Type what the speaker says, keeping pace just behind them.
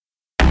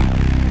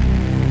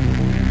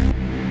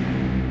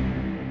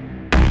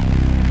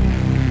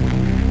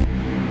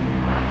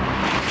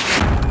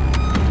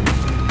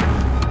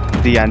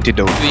The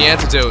Antidote. The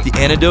Antidote. The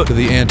Antidote.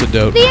 The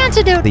Antidote. The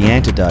Antidote. The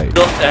Antidote.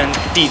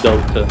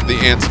 Antidote. The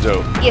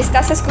Antidote. Y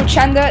estás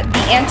escuchando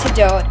The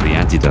Antidote. The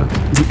Antidote.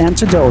 The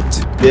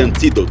Antidote. The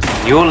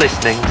Antidote. You're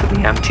listening to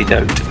The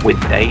Antidote with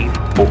Dave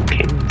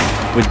Hawkins.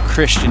 With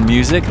Christian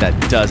music that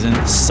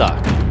doesn't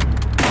suck.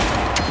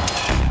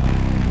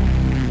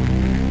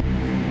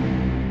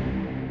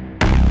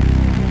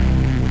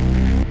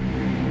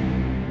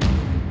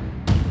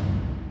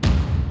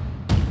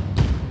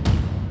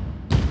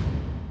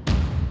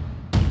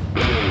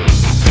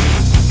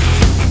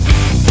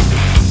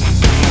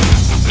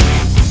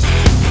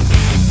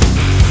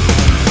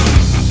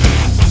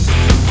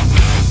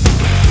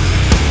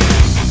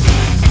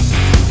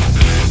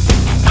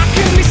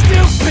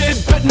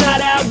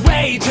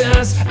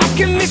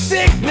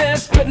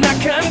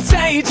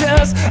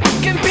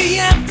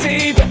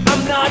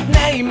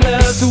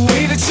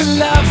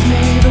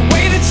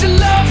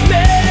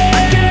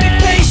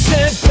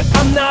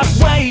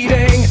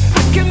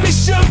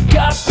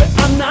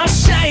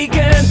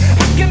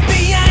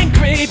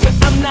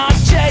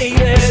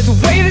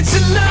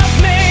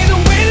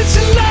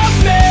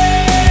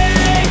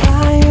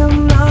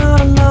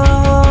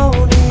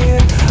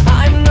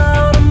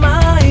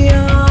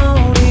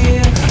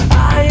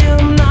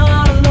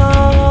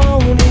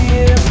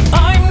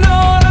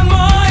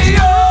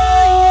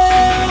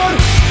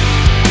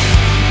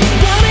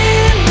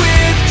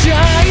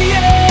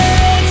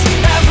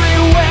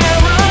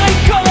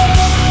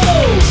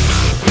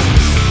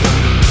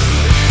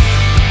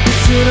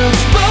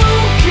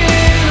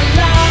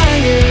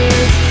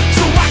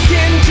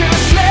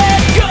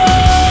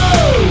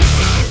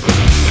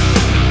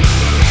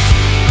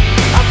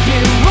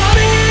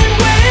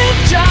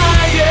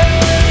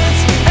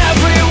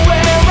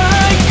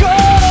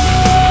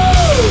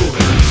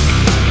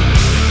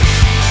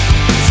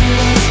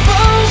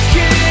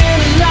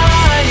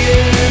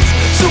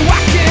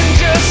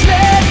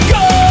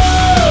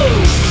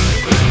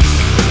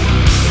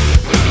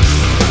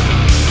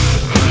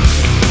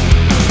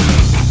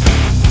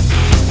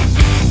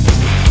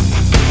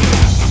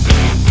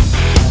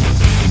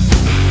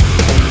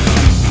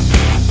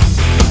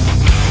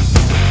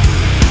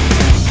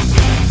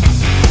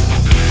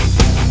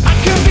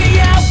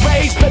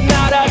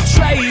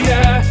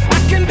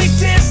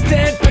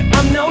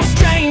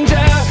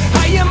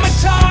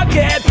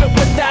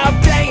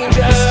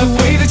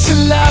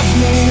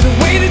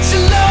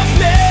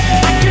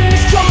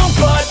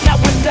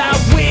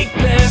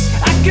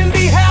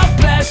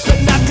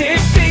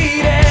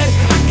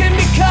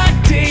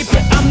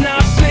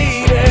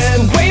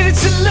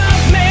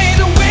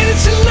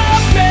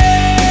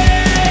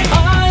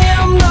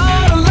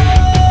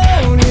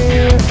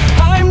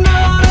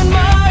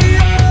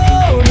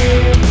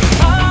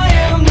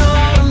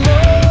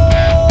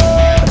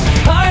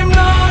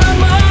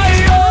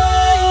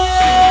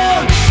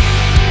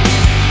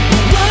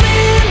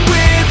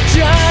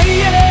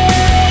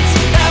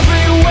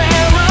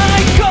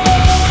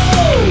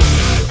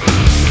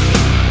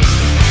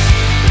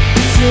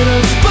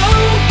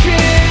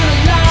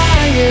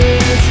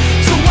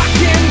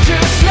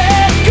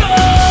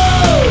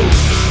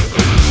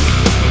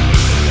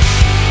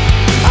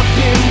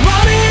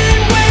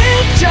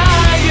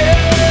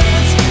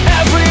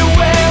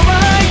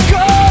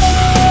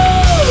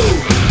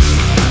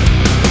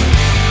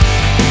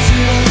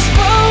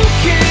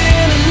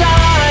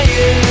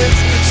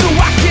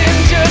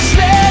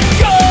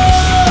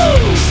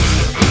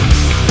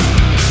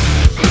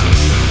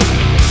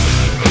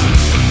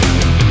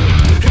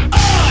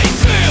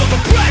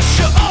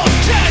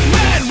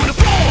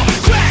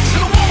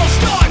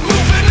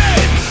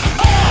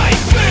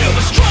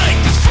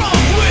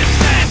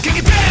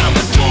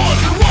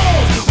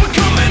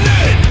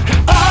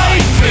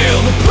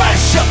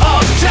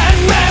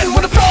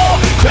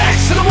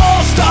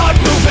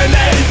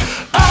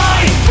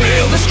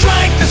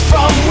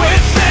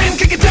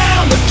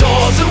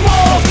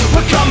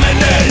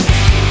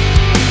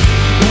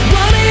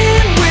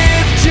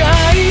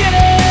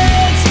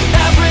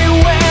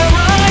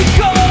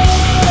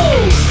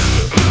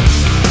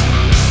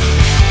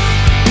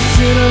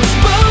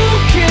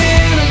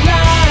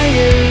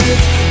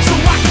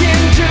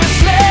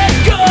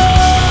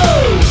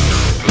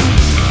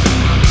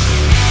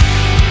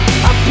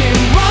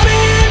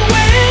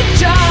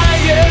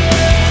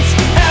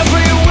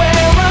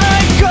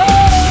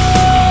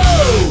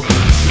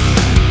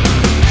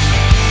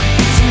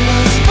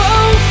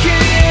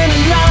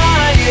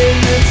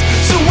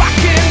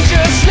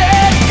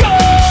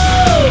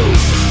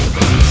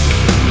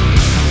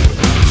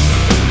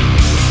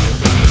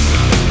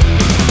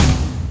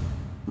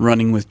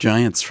 Running with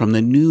Giants from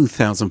the new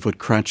 1,000-Foot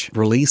Krutch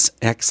release,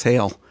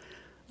 Exhale.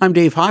 I'm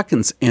Dave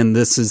Hawkins, and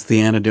this is The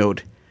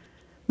Antidote.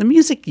 The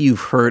music you've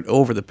heard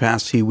over the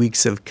past few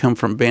weeks have come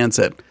from bands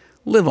that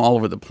live all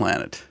over the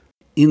planet.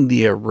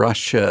 India,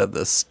 Russia,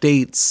 the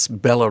States,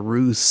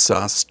 Belarus,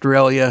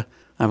 Australia.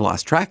 I've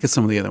lost track of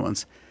some of the other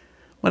ones.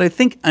 But I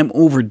think I'm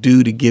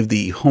overdue to give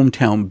the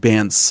hometown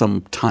bands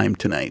some time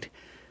tonight.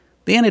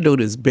 The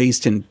Antidote is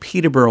based in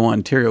Peterborough,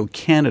 Ontario,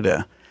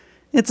 Canada,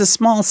 It's a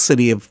small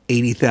city of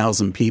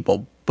 80,000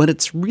 people, but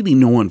it's really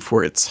known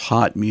for its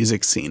hot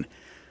music scene.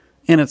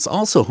 And it's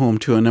also home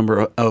to a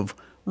number of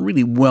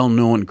really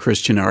well-known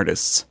Christian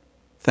artists.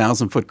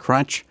 Foot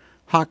Krutch,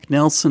 Hawk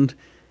Nelson,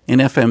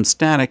 and FM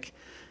Static,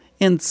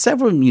 and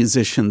several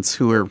musicians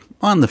who are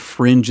on the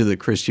fringe of the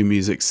Christian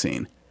music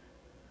scene.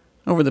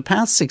 Over the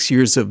past 6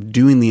 years of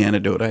doing The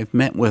Antidote, I've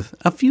met with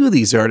a few of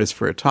these artists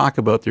for a talk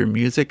about their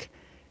music,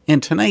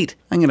 and tonight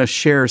I'm going to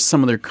share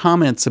some of their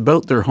comments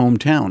about their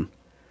hometown.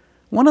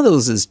 One of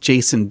those is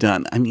Jason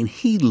Dunn. I mean,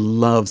 he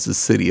loves the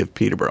city of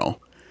Peterborough.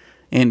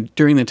 And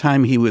during the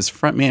time he was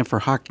frontman for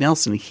Hawk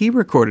Nelson, he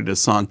recorded a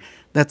song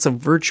that's a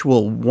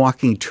virtual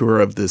walking tour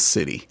of this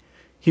city.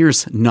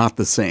 Here's Not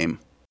the Same.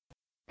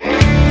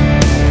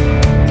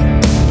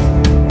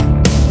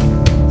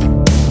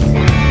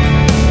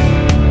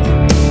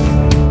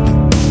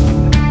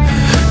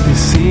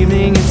 This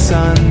evening at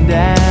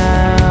sundown,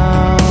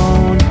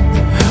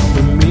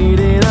 we're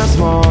meeting a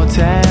small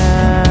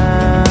town.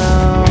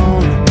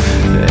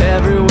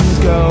 Everyone's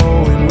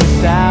going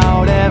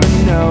without ever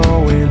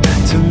knowing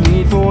to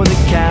meet for the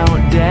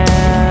countdown.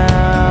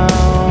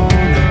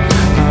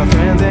 Our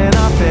friends and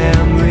our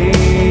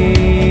families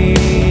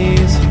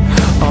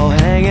all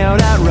hang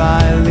out at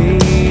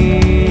Riley's.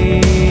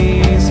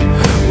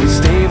 We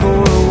stay for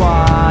a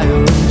while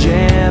and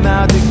jam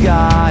out to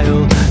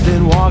Guile,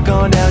 then walk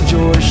on down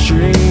George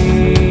Street.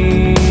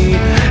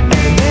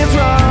 And this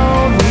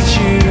road we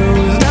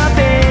choose,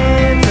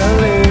 nothing to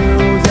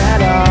lose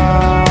at all.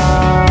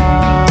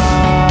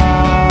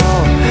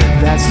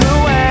 That's the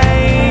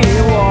way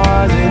it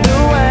was and the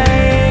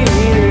way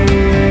it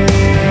is.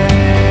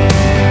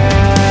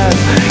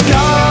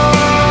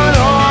 Gone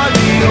are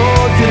the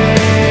old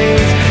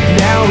days,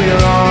 now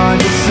we're on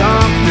to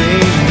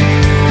something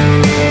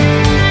new.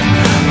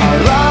 Our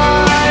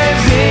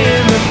lives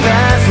in the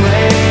fast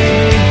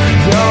lane,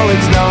 though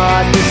it's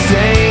not the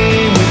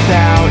same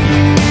without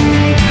you.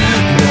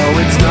 No,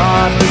 it's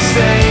not the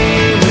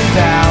same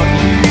without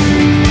you.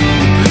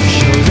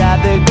 Shows at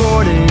the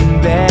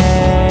Gordon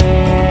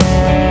Best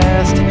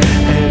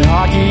and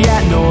hockey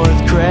at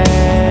North Crest.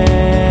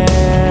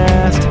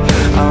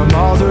 Our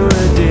malls are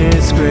a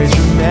disgrace.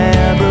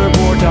 Remember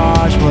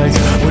Portage Place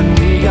when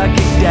we got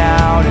kicked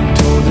out and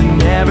told to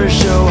never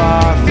show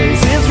our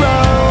face. This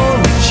road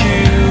we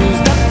choose,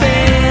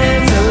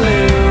 nothing to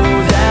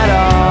lose at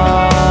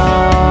all.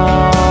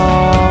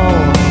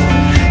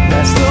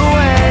 That's the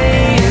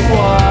way it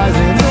was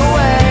and the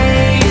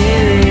way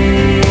it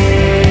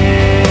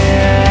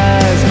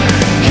is.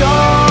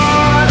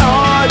 Gone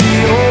are the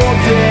old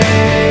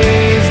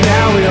days,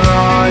 now we're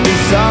on to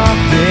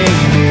something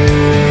new.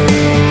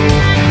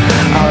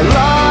 Our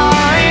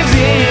lives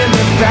in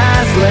the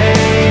fast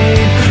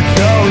lane,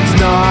 though it's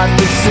not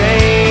the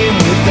same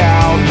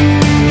without you.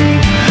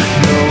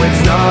 No,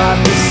 it's not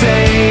the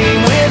same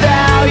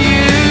without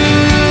you.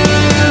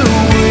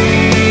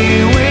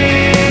 We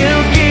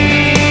will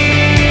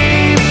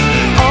keep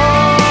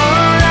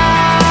all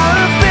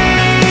our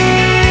faith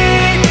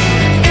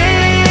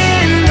in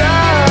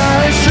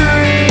the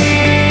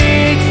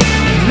streets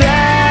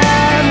that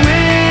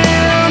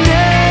will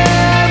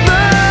never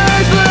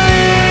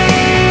sleep.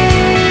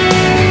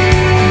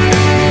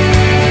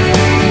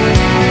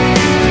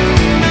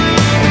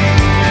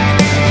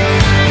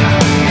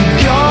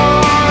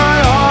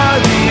 Gone are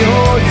the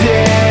old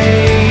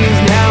days,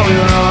 now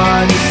we're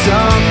on to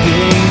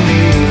something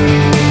new.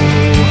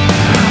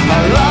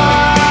 Our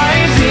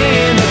lives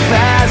in the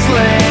fast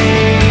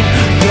lane,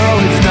 though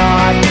it's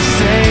not the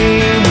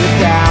same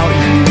without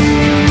you.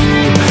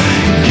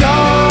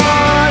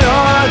 Gone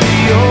are the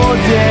old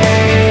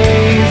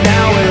days,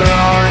 now we're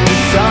on to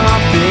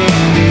something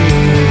new.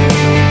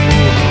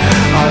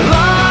 Our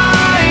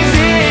lives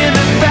in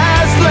the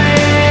fast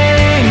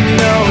lane,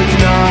 no, it's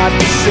not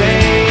the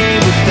same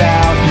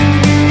without you.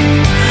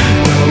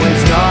 No,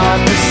 it's not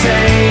the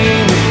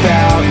same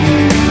without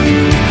you.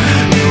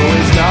 No,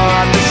 it's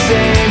not the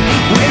same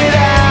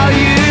without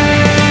you.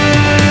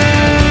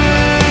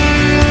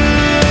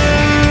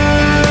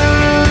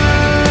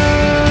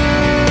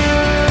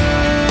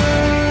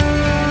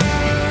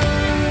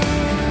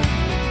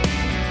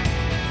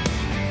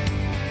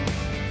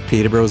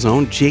 Peterborough's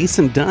own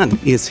Jason Dunn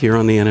is here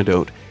on The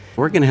Antidote.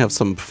 We're going to have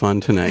some fun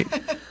tonight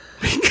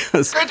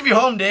because Great to be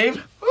home,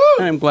 Dave.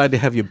 I'm glad to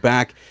have you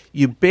back.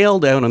 You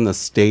bailed out on the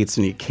States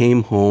and you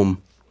came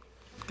home.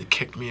 They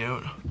kicked me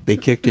out. They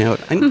kicked you out.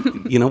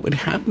 And, you know, it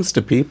happens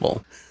to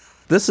people.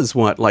 This is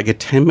what, like a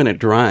 10-minute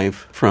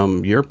drive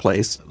from your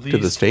place to the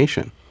least.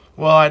 station.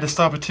 Well, I had to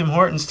stop at Tim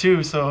Hortons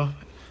too, so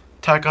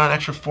tack on an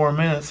extra 4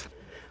 minutes.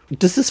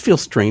 Does this feel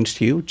strange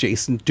to you,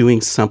 Jason, doing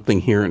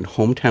something here in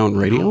hometown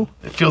radio?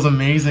 It feels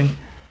amazing.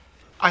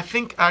 I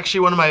think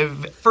actually one of my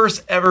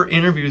first ever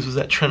interviews was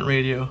at Trent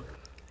Radio.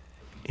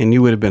 And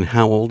you would have been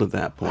how old at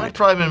that I'd point?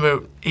 probably been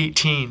about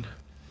 18.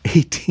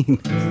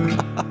 18.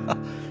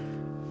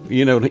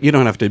 You know, you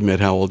don't have to admit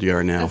how old you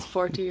are now. That's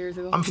 40 years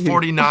ago. I'm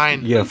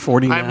 49. Yeah,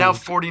 49. I'm now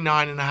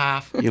 49 and a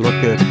half. You look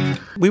good.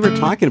 We were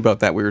talking about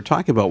that. We were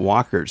talking about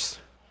walkers.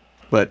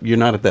 but you're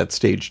not at that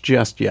stage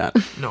just yet.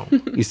 No.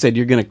 You said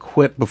you're going to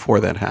quit before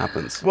that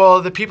happens.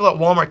 Well, the people at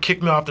Walmart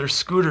kicked me off their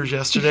scooters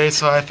yesterday,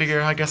 so I figure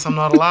I guess I'm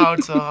not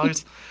allowed, so I'll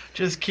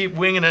just keep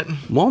winging it.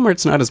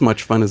 Walmart's not as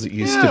much fun as it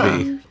used to Yeah.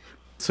 be.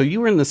 So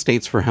you were in the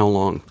States for how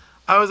long?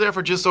 I was there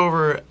for just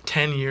over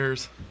 10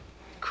 years.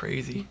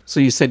 Crazy. So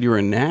you said you were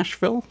in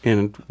Nashville,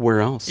 and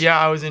where else? Yeah,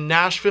 I was in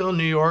Nashville,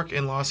 New York,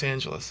 and Los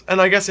Angeles. And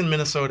I guess in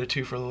Minnesota,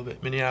 too, for a little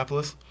bit.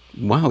 Minneapolis.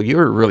 Wow, you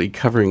were really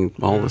covering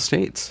all the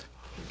states.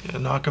 Yeah,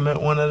 knock them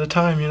out one at a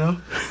time, you know?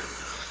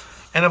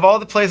 And of all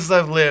the places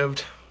I've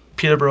lived,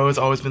 Peterborough has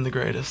always been the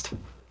greatest.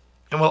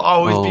 And will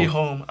always be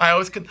home. I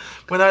always could,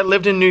 when I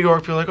lived in New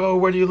York, people were like, oh,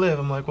 where do you live?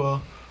 I'm like,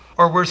 well,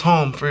 or where's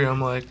home for you?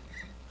 I'm like,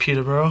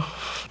 Peterborough.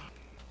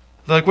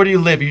 They're like, where do you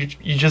live? You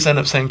just end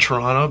up saying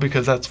Toronto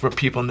because that's what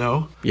people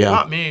know. Yeah.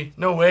 Not me.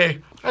 No way.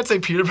 I'd say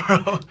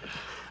Peterborough.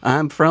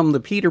 I'm from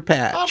the Peter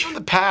Patch. I'm from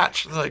the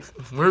Patch. They're like,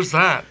 where's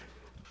that?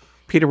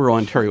 Peterborough,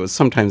 Ontario is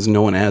sometimes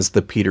known as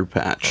the Peter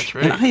Patch. That's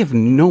right. And I have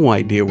no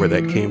idea where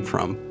that came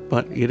from,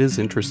 but it is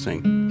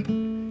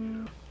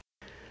interesting.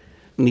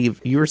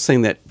 Neve, you were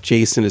saying that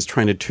Jason is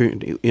trying to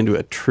turn you into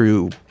a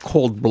true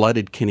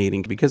cold-blooded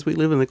Canadian because we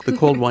live in the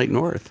cold white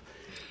north.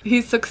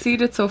 He's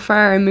succeeded so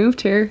far. I moved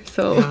here,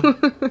 so...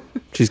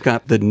 She's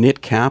got the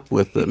knit cap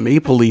with the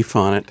maple leaf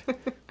on it.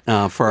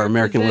 For our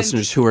American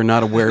listeners who are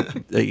not aware,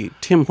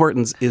 Tim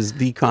Hortons is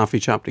the coffee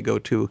shop to go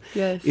to.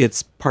 Yes.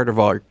 It's part of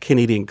our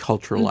Canadian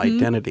cultural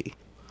identity.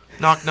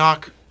 Knock,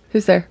 knock.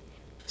 Who's there?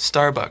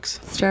 Starbucks.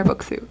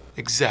 Starbucks soup.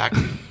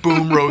 Exactly.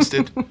 Boom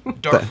roasted.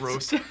 Dark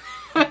roasted.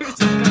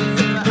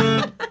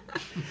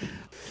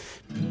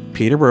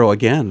 Peterborough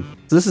again.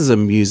 This is a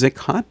music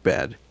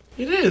hotbed.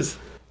 It is.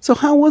 So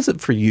how was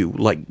it for you,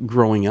 like,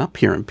 growing up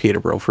here in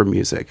Peterborough for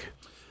music?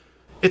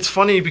 It's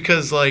funny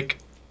because, like,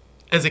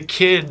 as a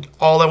kid,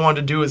 all I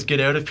wanted to do was get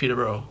out of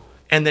Peterborough.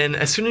 And then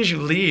as soon as you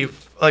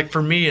leave, like,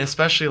 for me,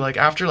 especially, like,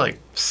 after, like,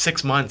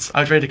 6 months, I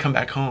was ready to come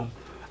back home.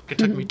 It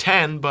took me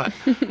 10, but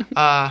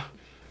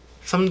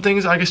some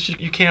things I guess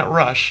you can't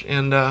rush.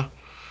 And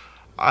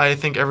I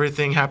think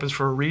everything happens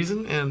for a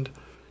reason. And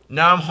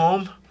now I'm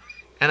home,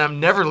 and I'm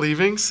never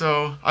leaving,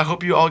 so I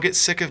hope you all get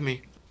sick of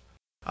me.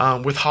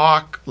 With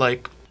Hawk,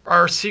 like,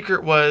 our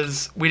secret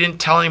was we didn't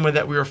tell anyone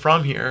that we were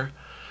from here.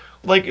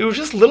 Like, it was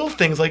just little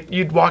things. Like,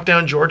 you'd walk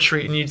down George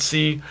Street and you'd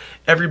see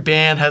every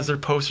band has their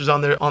posters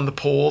on the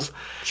poles.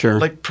 Sure.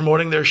 Like,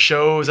 promoting their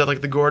shows at,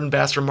 like, the Gordon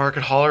Best or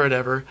Market Hall or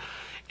whatever.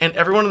 And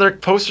every one of their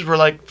posters were,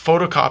 like,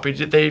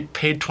 photocopied. They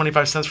paid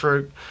 25 cents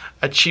for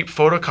a cheap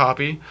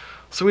photocopy.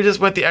 So we just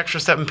went the extra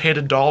step and paid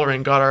 $1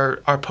 and got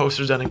our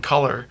posters done in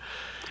color.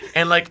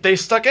 And, like, they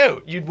stuck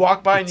out. You'd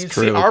walk by and you'd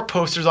see our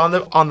posters on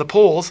the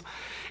poles.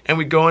 And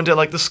we'd go into,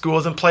 like, the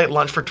schools and play at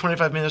lunch for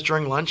 25 minutes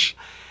during lunch.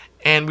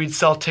 And we'd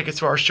sell tickets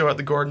to our show at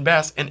the Gordon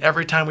Best. And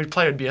every time we'd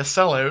play, it would be a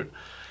sellout.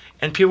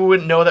 And people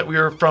wouldn't know that we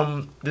were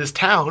from this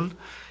town.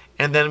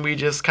 And then we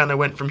just kind of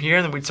went from here.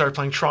 And then we'd start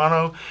playing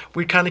Toronto.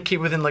 We'd kind of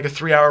keep within, like, a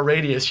 3-hour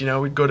radius. You know,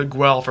 we'd go to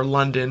Guelph or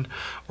London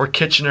or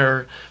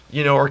Kitchener,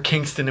 you know, or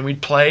Kingston. And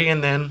we'd play.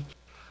 And then...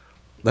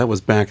 That was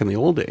back in the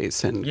old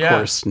days. And, Yeah. of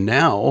course,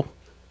 now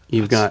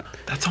you've got...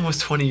 That's almost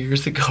 20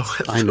 years ago.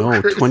 That's I so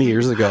know, crazy. 20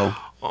 years ago.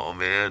 Oh,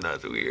 man,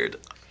 that's weird.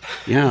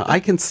 Yeah,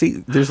 I can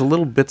see there's a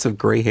little bits of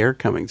gray hair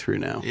coming through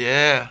now.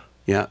 Yeah.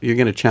 Yeah, you're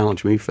going to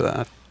challenge me for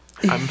that.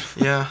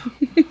 Yeah.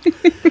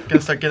 Gonna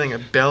start getting a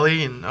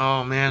belly and,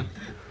 oh, man.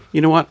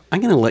 You know what?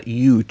 I'm going to let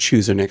you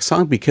choose our next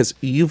song because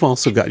you've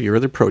also got your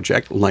other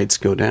project, Lights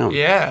Go Down.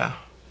 Yeah.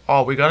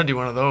 Oh, we got to do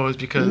one of those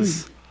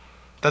because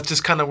that's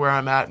just kind of where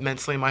I'm at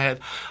mentally in my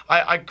head.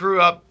 I grew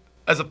up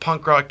as a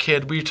punk rock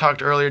kid. We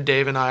talked earlier,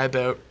 Dave and I,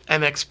 about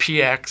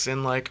MXPX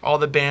and, like, all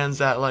the bands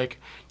that, like,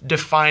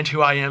 defined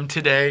who I am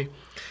today.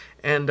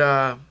 And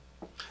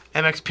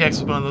MXPX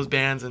was one of those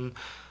bands and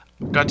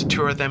got to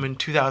tour with them in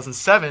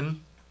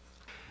 2007.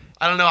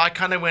 I don't know, I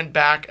kind of went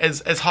back.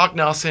 As Hawk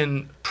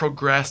Nelson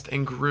progressed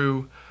and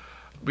grew,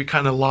 we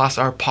kind of lost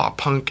our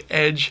pop-punk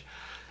edge.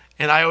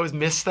 And I always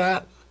missed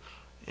that.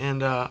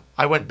 And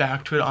I went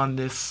back to it on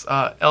this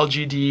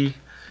LGD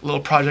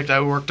little project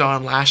I worked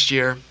on last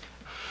year.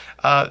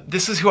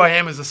 This Is Who I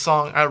Am is a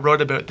song I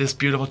wrote about this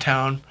beautiful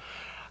town,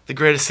 the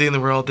greatest city in the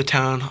world, the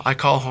town I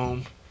call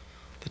home,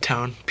 the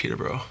town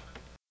Peterborough.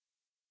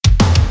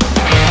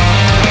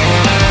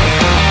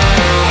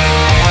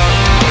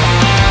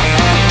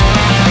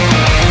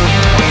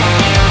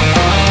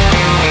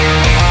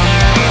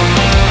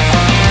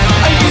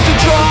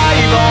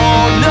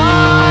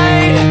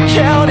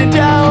 Counting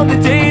down the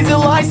days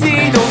till I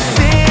see those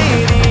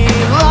city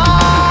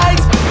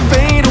lights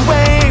fade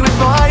away with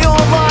my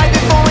own life.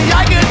 If only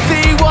I could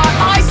see what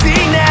I see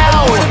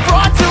now. I would have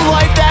brought to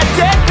life that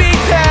deadbeat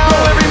town.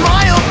 Though every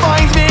mile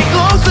finds me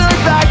closer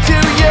back to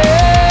you.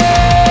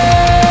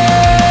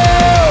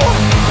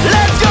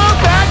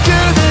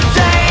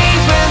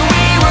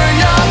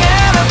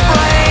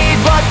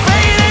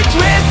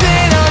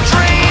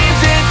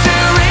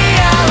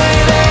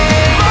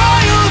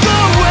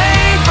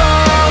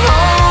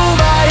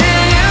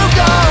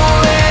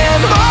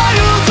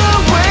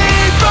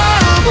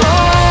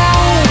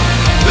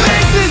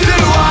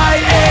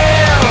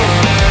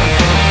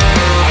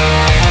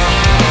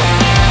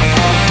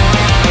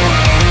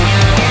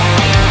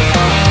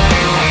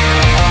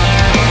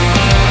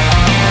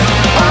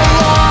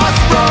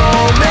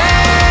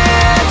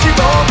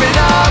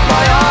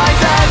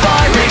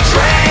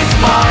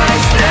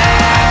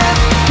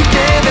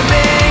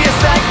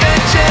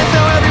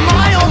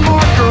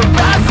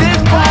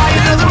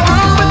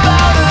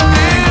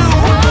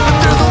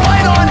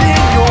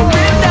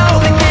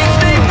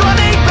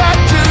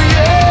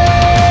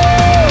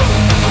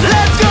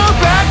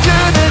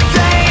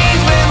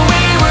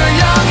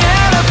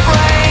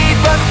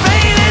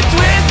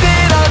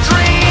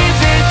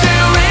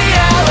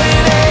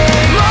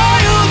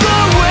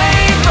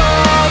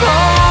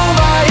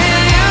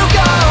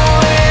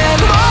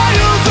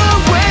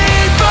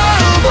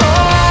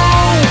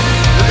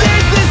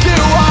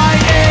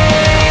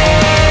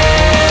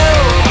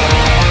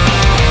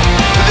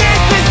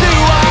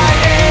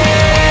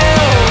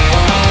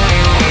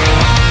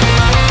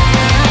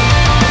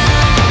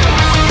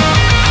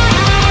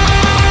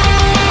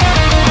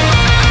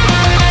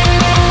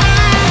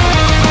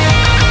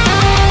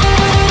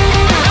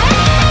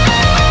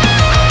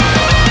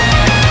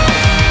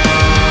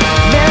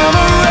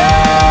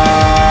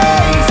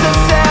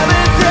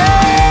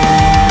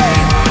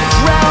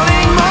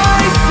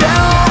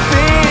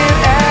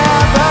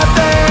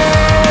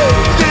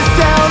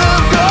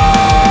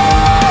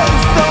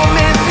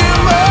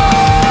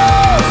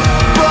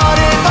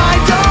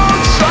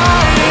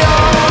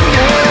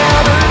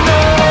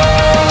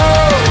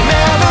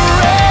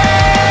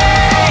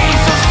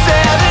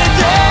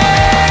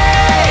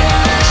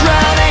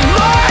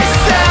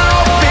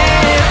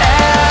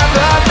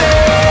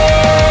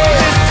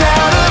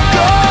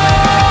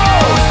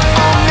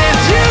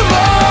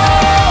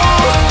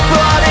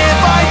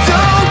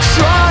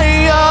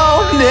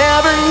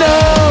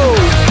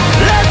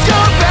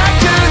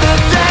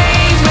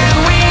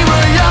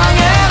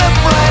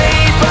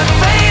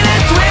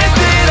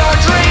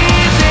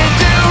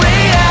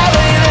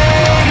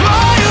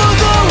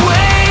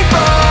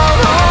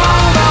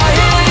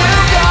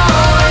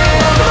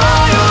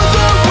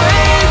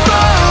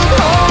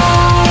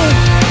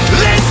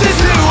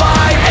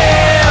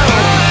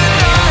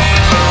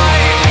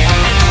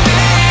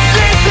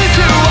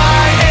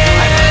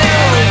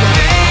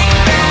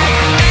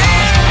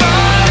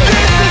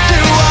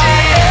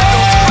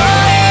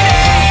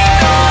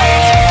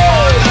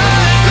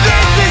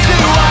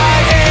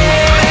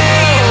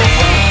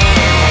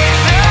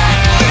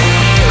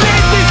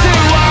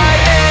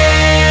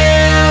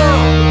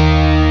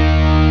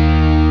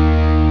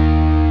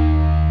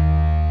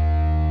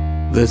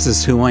 This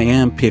is Who I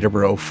Am,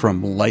 Peterborough,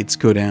 from Lights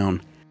Go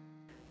Down.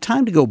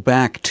 Time to go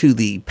back to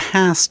the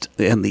past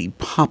and the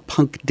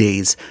pop-punk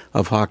days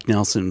of Hawk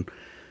Nelson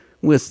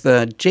with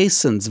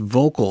Jason's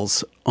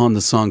vocals on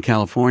the song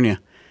California.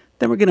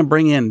 Then we're going to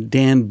bring in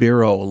Dan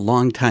Biro, a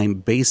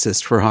longtime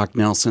bassist for Hawk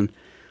Nelson,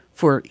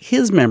 for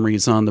his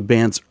memories on the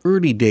band's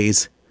early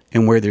days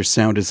and where their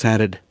sound is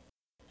headed.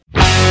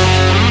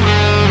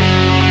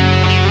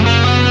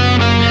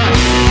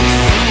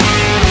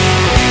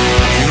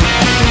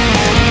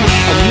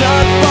 I'm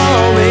not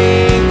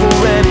falling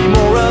for any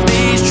more of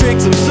these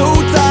tricks. I'm so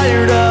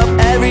tired of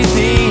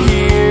everything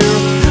here.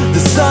 The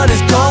sun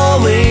is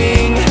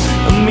calling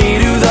me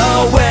to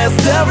the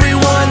west.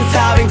 Everyone's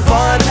having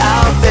fun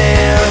out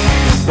there.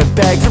 My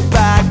bags are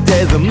packed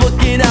as I'm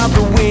looking out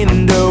the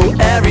window.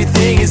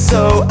 Everything is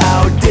so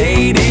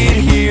outdated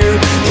here.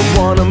 I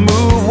wanna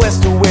move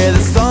west to where the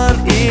sun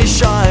is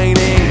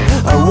shining.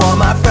 I want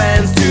my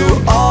friends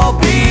to all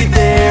be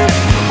there.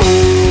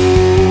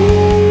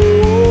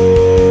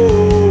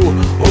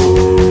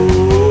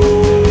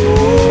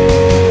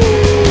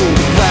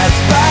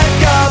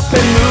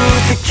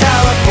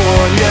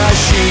 California,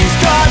 she's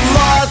got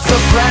lots of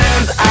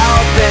friends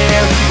out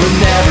there. We'll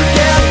never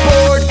get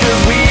bored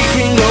cause we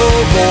can go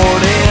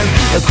boarding.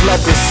 Let's let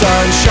the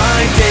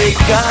sunshine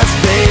take us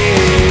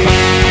there.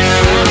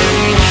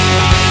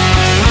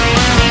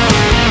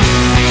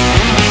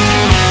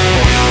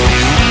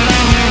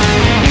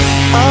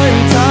 I'm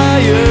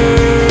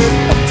tired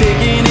of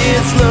taking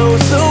it slow.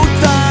 So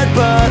tired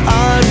but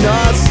I'm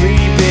not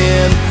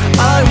sleeping.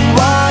 I'm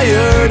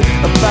wired,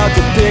 about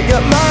to pick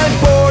up my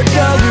board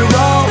cause we're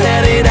all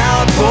headed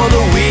out for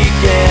the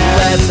weekend.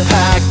 Let's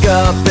pack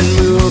up and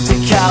move to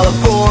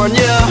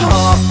California.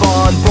 Hop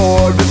on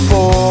board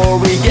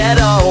before we get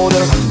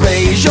older.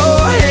 Raise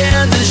your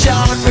hands and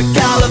shout for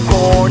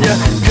California.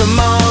 Come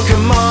on,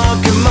 come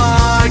on, come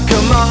on,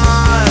 come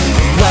on.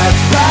 Let's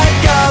pack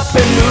up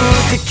and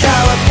move to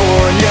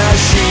California.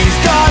 She's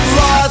got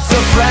lots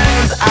of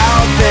friends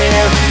out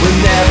there. We'll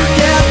never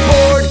get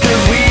bored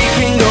cause we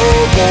can go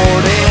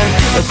boarding.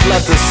 Let's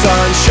let the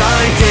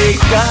sunshine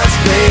take us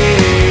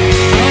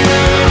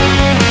there.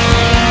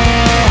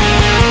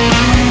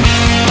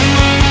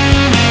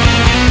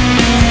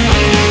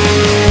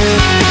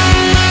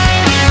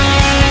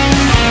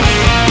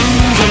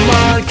 Come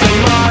on,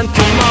 come on,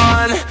 come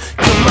on,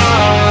 come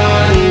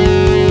on.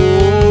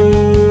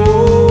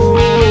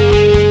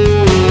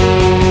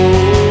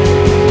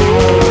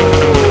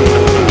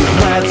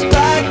 Let's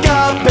back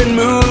up and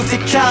move to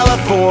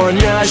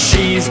California.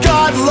 She's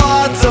got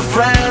lots of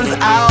friends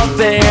out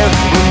there.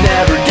 We'll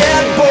never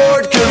get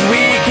bored cause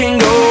we can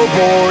go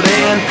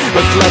boarding.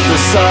 Let's let the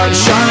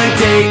sunshine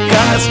take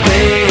us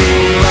there.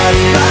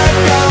 Let's back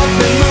up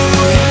and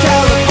move to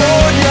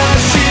California.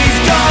 She's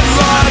got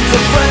lots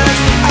of friends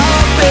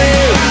out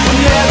there.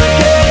 We'll never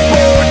get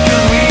bored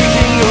cause we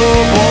can go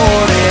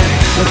boarding.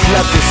 Let's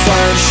let the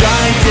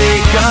sunshine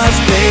take us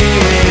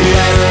there.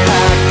 Let's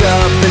pack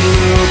up and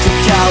move to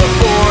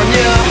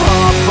California.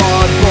 Hop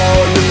on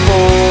board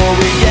before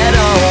we get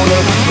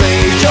older.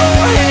 Raise your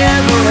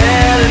hands, we're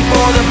heading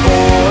for the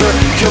border.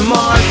 Come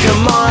on,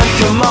 come on,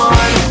 come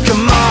on,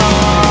 come on.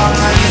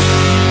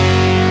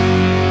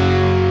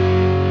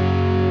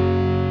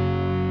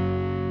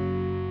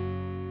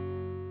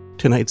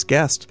 Tonight's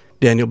guest,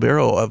 Daniel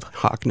Barrow of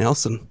Hawk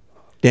Nelson.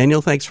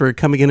 Daniel, thanks for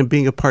coming in and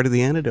being a part of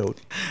the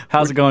Antidote.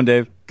 How's it going,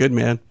 Dave? Good,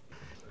 man.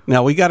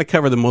 Now, we got to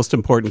cover the most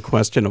important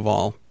question of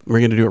all. We're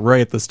going to do it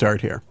right at the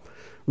start here.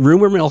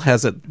 Rumor mill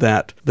has it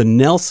that the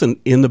Nelson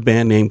in the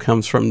band name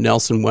comes from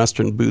Nelson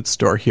Western Boot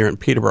Store here in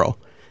Peterborough.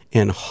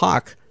 And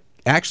Hawk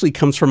actually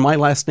comes from my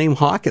last name,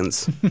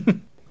 Hawkins.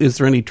 Is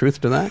there any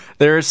truth to that?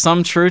 There is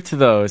some truth to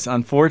those.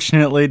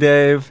 Unfortunately,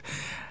 Dave,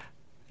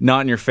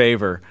 not in your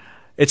favor.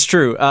 It's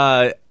true.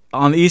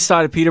 On the east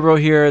side of Peterborough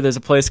here, there's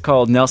a place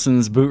called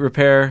Nelson's Boot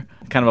Repair,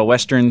 kind of a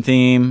Western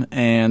theme,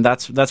 and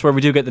that's where we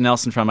do get the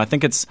Nelson from. I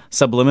think it's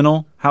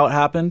subliminal how it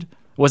happened.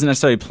 It wasn't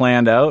necessarily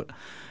planned out,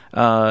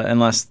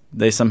 unless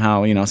they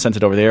somehow, sent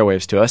it over the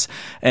airwaves to us.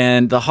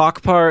 And the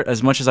Hawk part,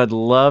 as much as I'd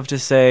love to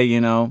say,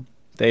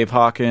 Dave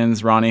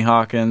Hawkins, Ronnie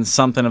Hawkins,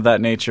 something of that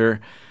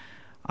nature,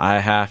 I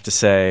have to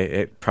say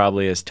it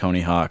probably is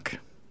Tony Hawk.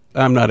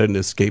 I'm not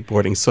into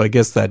skateboarding, so I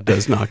guess that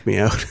does knock me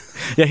out.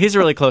 Yeah, he's a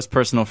really close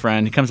personal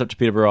friend. He comes up to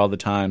Peterborough all the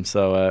time,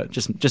 so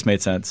just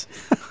made sense.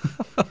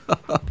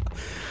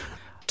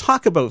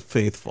 Talk about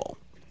Faithful.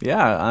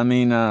 Yeah, I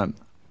mean,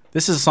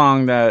 this is a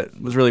song that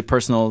was really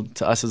personal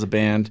to us as a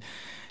band.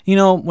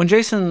 When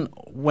Jason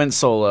went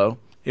solo,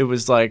 it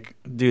was like,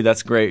 dude,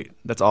 that's great.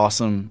 That's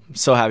awesome. I'm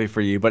so happy for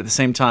you. But at the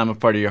same time, a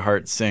part of your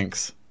heart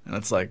sinks. And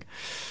it's like,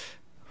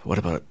 what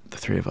about the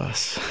three of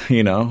us?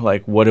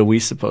 Like, what are we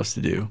supposed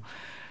to do?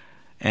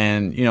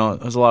 And,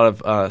 there's a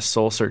lot of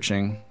soul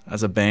searching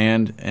as a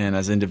band and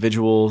as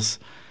individuals.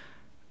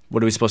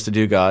 What are we supposed to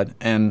do, God?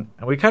 And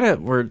we kind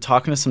of were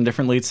talking to some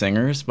different lead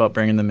singers about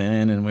bringing them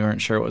in, and we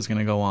weren't sure what was going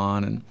to go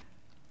on. And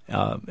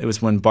it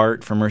was when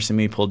Bart from Mercy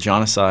Me pulled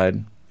John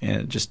aside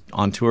and just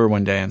on tour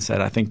one day and said,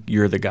 I think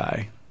you're the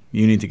guy.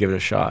 You need to give it a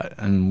shot.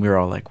 And we were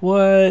all like,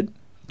 what?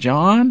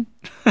 John?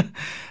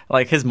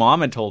 Like his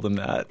mom had told him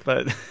that,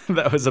 but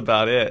that was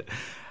about it.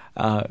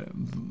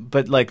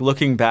 But like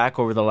looking back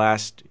over the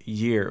last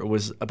year, it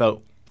was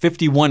about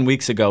 51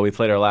 weeks ago we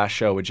played our last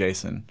show with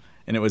Jason.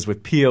 And it was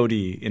with POD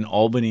in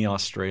Albany,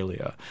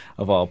 Australia,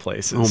 of all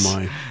places. Oh,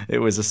 my. It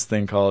was this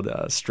thing called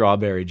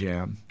Strawberry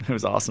Jam. It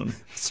was awesome.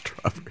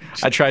 Strawberry jam.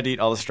 I tried to eat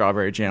all the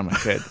strawberry jam I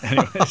could.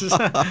 Anyways,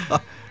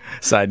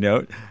 side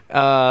note.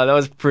 That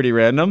was pretty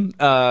random.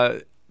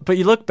 But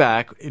you look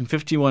back in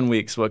 51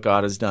 weeks what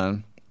God has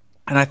done.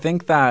 And I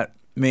think that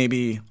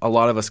maybe a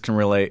lot of us can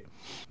relate,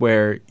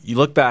 where you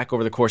look back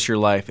over the course of your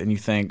life and you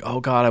think, oh,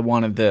 God, I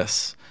wanted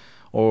this.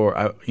 Or,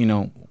 how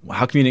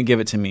come you didn't give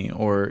it to me?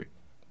 Or,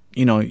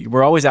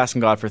 we're always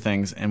asking God for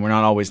things, and we're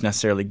not always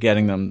necessarily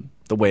getting them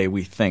the way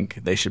we think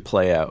they should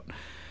play out.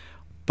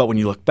 But when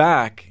you look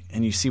back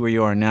and you see where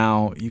you are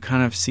now, you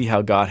kind of see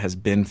how God has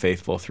been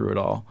faithful through it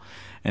all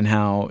and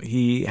how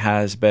he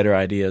has better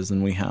ideas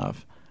than we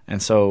have.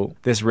 And so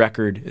this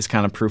record is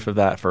kind of proof of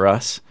that for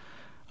us.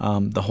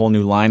 The whole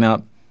new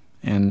lineup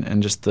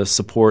and just the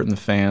support and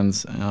the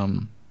fans,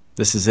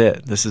 this is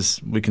it.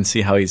 We can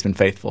see how he's been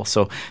faithful.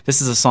 So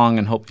this is a song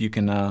and hope you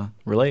can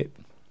relate.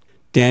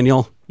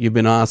 Daniel, you've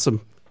been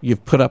awesome.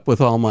 You've put up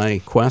with all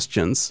my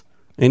questions,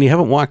 and you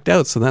haven't walked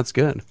out, so that's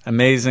good.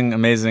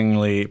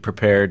 Amazingly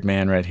prepared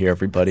man right here,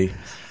 everybody.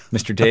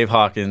 Mr. Dave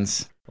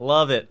Hawkins.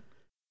 Love it.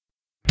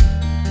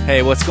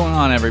 Hey, what's going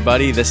on,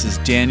 everybody? This is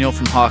Daniel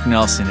from Hawk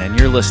Nelson, and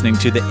you're listening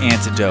to The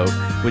Antidote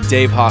with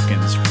Dave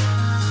Hawkins.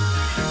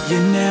 You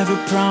never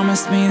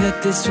promised me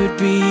that this would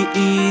be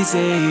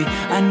easy.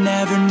 I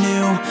never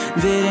knew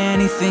that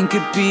anything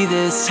could be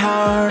this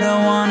hard. I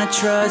wanna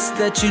trust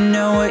that you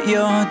know what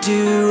you're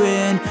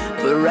doing,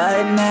 but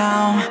right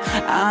now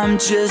I'm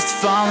just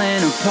falling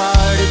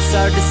apart. It's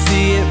hard to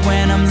see it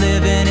when I'm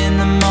living in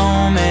the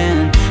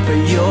moment, but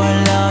your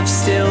love's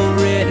still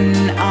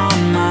written on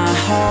my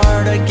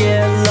heart. I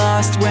get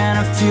lost when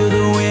I feel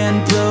the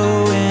wind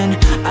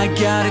blowing. I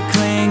gotta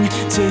cling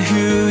to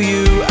who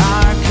you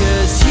are,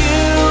 'cause you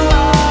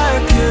are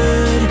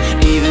good,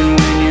 even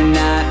when you're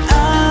not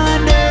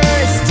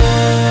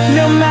understood.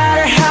 No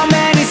matter how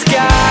many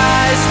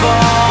skies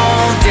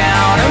fall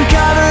down, I'm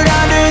covered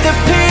under the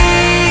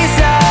peace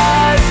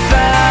I've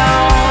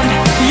found.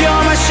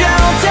 You're my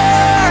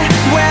shelter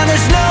when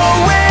there's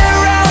nowhere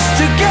else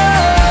to go.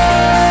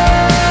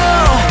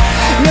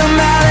 No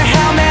matter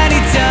how many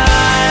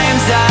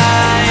times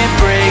I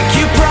break,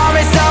 you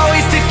promise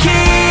always to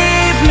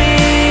keep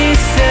me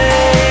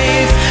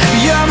safe.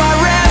 You're my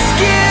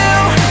rescue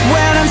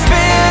when I'm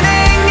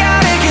spinning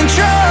out of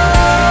control.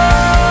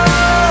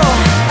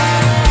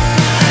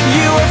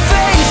 You are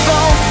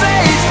faithful,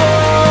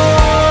 faithful.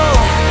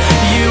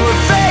 You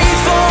are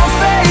faithful,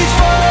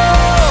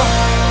 faithful.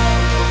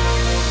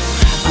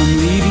 I'm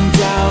leaving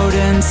doubt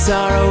and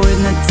sorrow in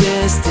the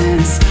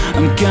distance.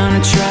 I'm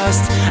gonna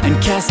trust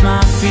and cast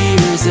my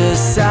fears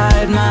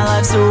aside. My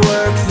life's a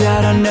work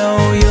that I know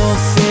you'll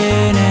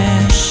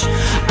finish.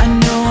 I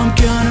know I'm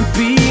gonna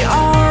be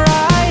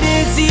alright.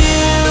 It's you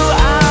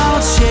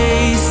I'll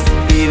chase,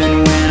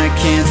 even when I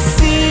can't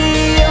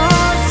see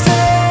your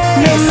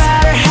face. No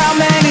matter how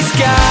many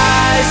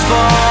skies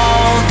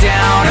fall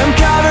down, I'm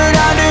covered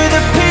under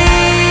the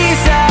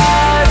peace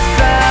I've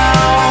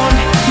found.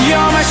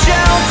 You're my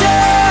shelter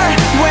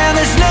when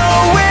there's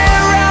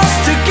nowhere else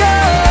to go.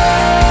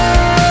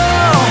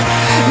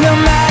 No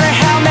matter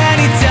how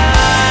many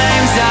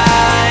times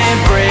I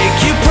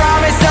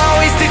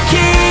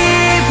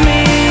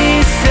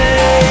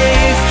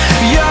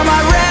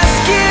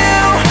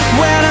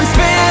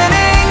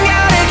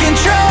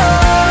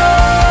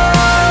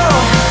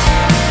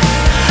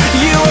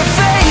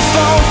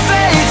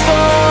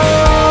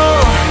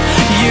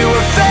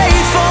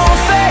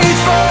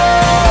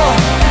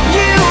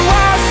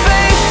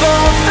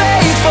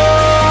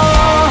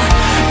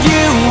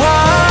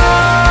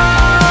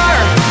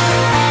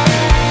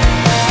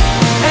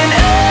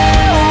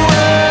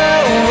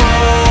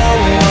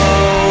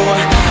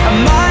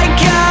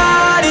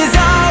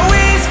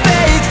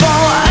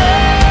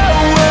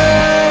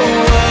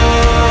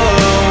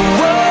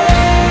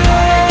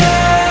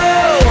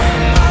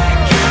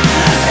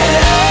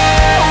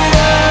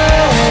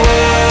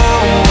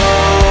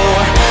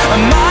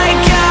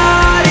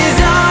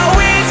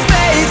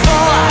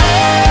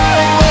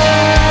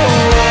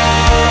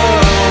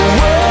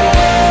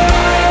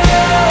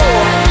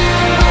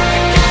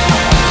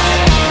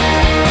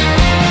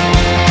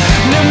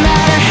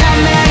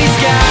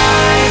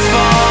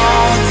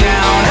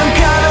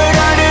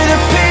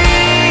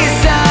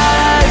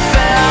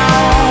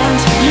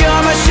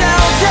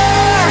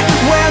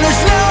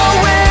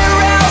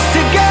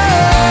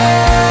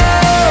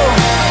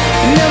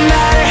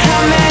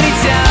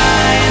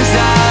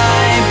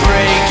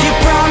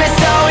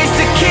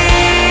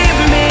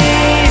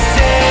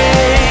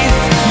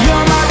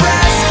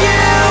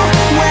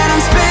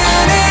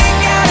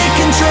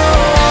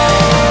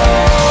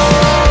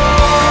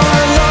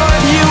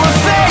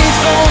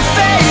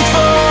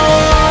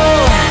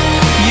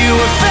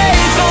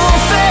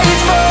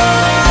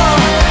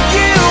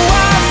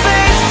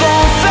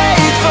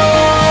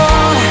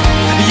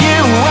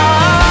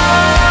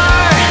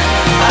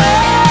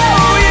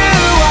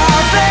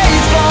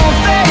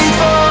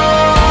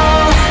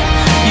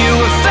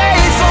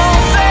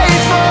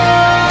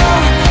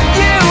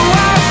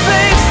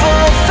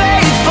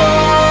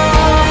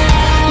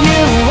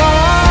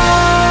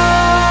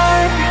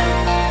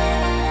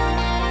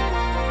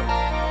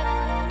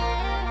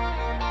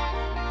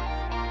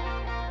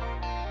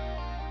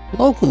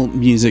Local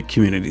music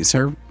communities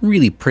are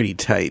really pretty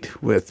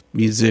tight, with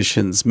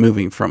musicians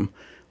moving from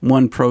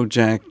one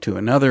project to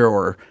another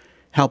or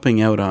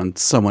helping out on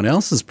someone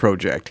else's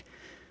project.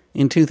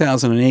 In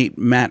 2008,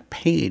 Matt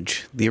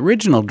Page, the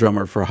original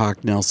drummer for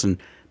Hawk Nelson,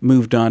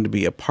 moved on to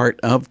be a part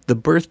of the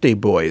Birthday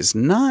Boys,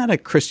 not a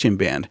Christian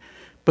band,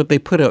 but they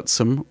put out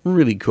some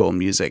really cool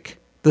music.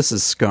 This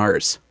is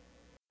Scars.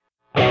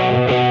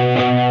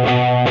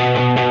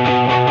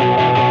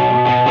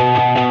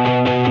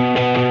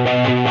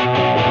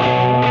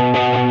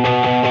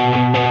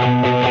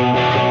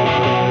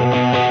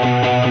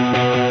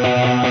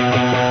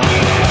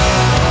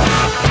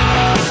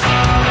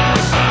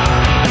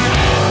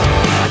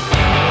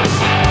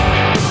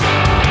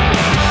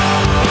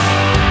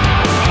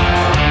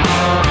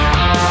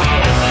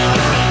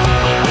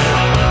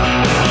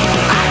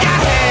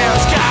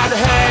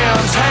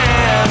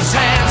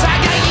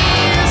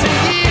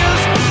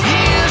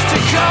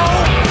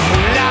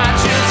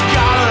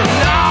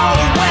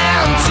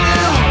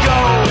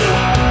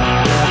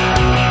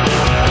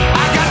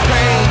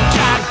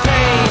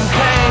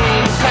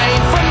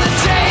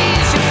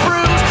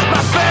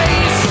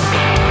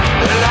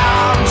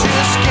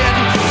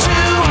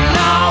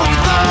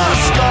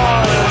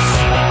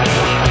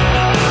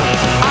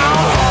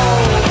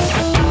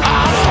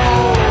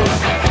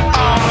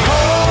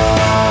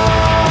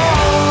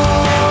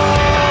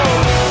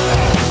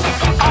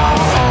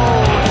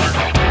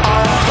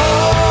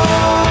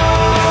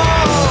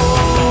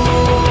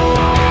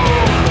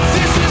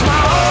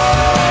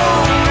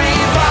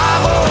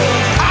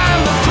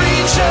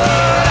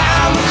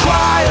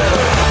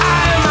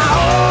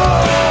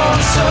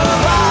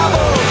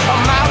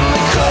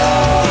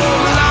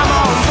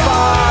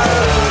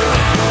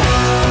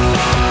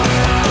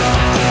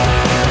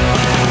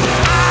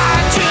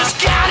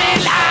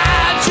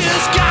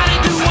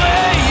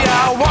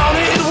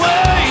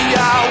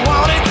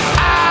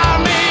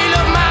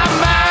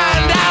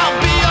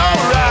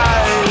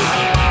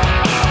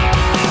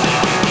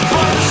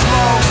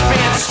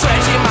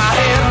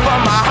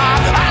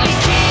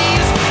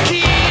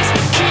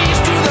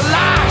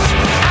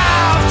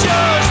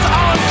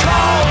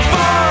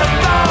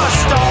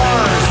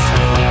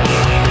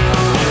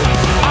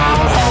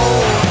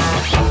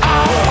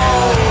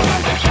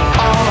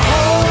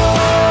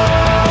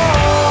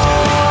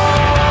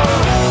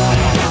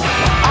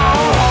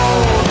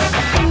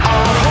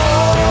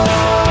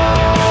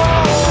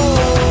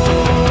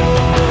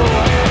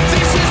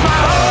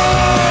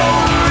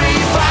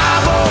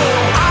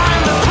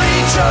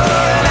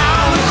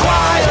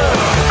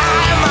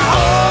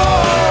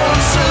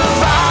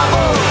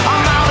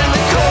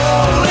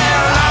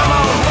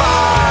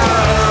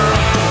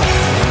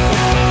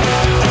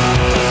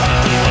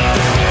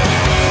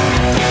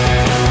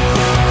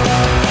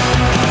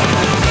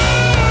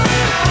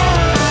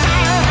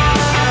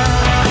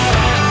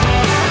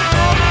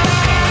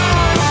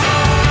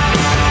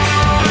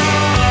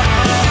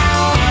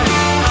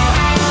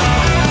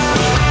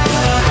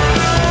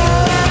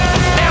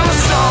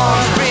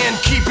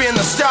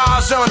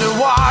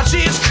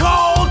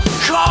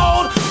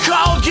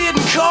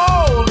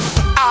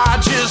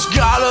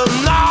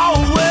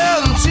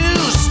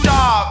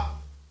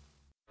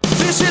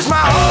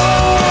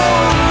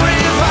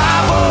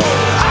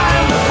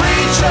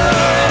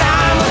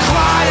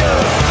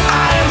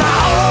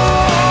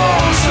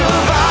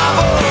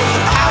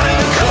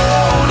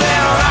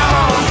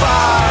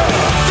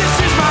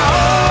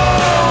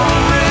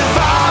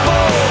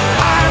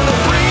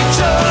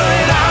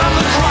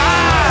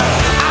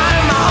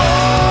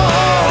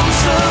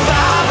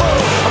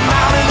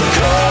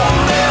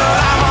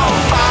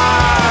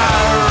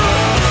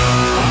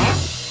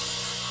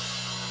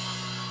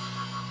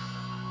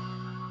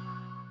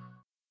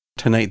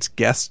 Tonight's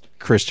guest,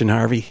 Christian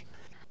Harvey.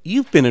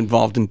 You've been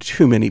involved in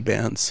too many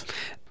bands.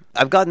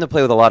 I've gotten to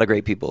play with a lot of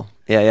great people.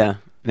 Yeah.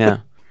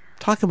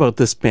 Talk about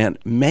this band,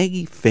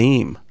 Maggie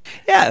Fame.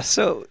 Yeah,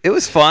 so it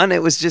was fun.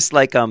 It was just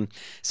like,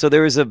 so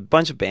there was a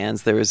bunch of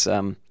bands. There was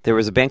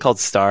a band called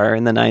Star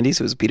in the 90s.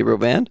 It was a Peterborough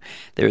band.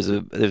 There's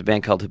a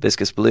band called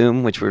Hibiscus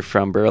Bloom, which were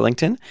from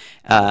Burlington.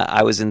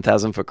 I was in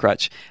Thousand Foot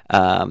Krutch.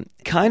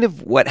 Kind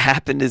of what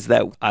happened is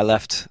that I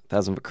left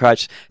Thousand Foot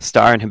Krutch.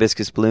 Star and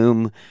Hibiscus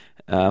Bloom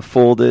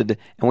folded,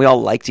 and we all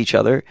liked each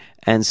other,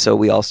 and so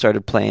we all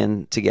started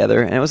playing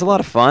together, and it was a lot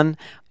of fun.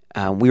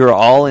 We were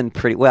all in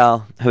pretty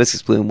well.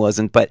 Hibiscus Bloom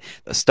wasn't, but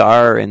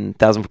Star and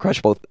Thousand Foot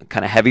Krutch both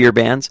kind of heavier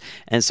bands,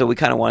 and so we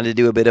kind of wanted to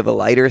do a bit of a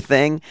lighter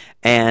thing,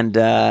 and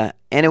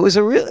it was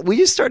we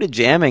just started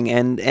jamming,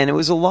 and it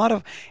was a lot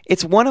of.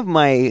 It's one of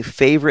my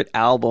favorite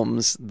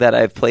albums that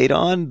I've played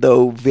on,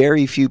 though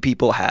very few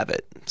people have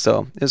it.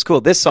 So it was cool.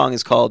 This song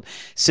is called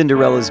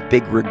Cinderella's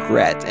Big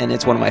Regret, and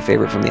it's one of my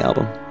favorite from the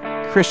album.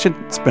 Christian,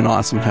 it's been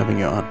awesome having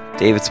you on.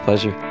 Dave, it's a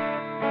pleasure.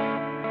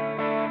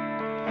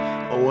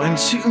 I went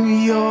to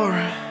your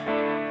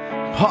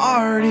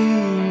party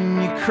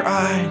and you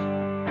cried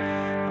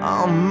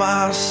on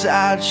my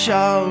side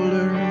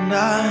shoulder, and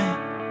I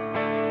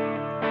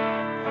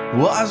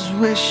was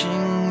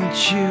wishing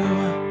that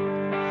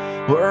you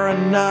we're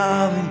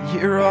another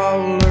year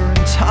older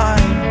in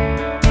time.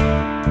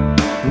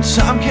 And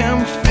time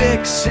can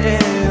fix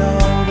it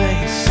all,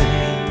 they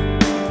say.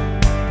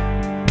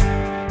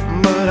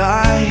 But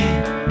I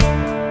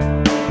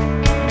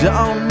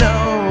don't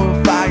know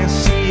if I can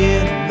see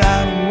it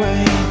that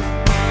way.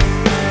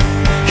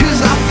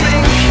 'Cause I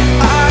think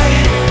I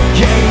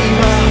gave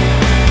up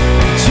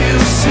too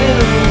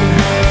soon.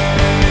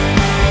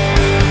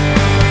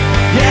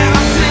 Yeah,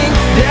 I think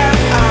that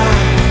I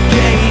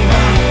gave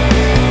up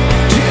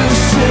too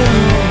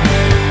soon.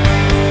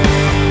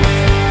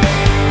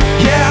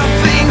 Yeah, I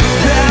think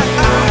that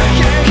I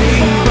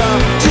gave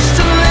up just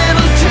a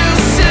little too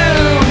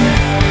soon.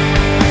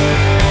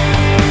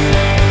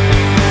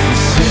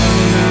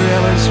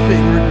 Cinderella's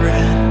big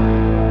regret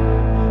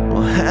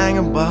will hang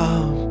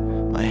above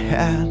my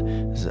head,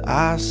 as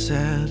I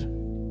said.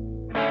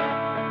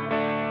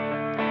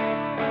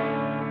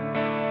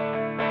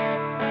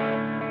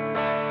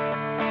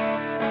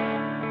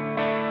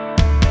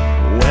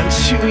 Went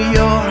to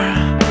your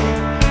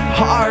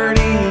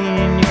party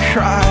and you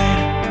cried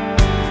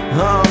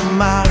on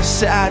my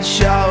sad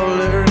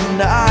shoulder,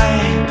 and I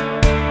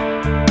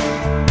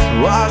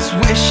was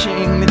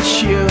wishing that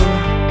you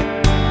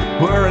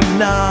were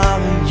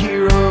another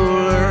year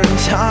older in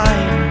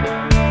time.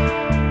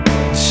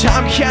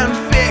 Time can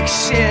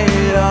fix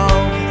it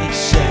all, they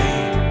say.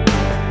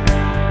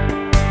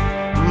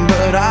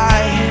 But I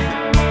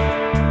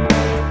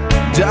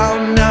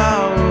don't know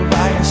if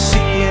I can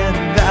see it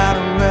that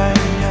way.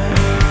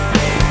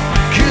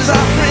 'Cause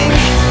I think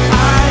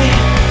I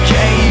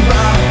gave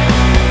up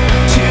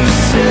too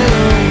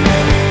soon.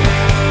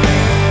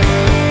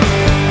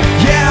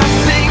 Yeah, I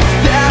think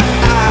that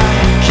I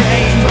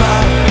gave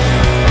up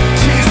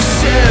too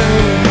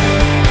soon.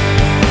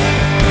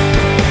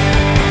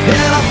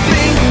 And I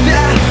think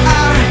that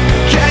I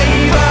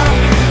gave up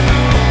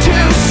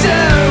too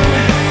soon.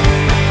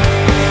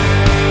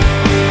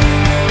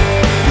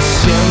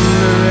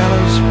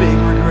 Cinderella's big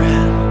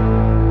regret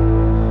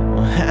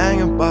will hang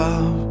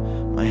above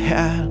my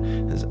head,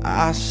 as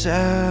I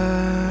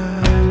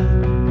said.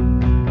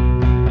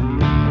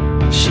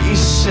 She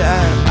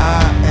said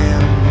I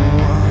am the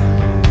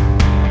one,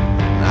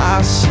 and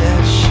I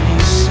said, she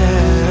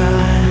said I.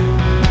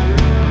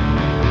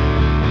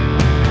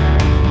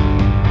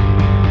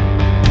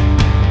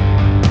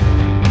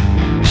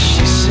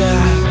 She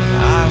said,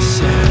 I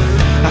said,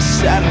 I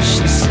said, and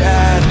she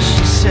said,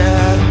 she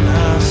said, and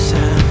I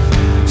said,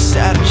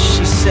 said, and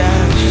she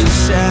said, she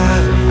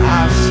said, and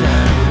I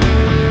said,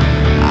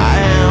 I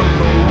am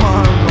the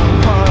one, the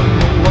one,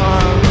 the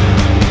one.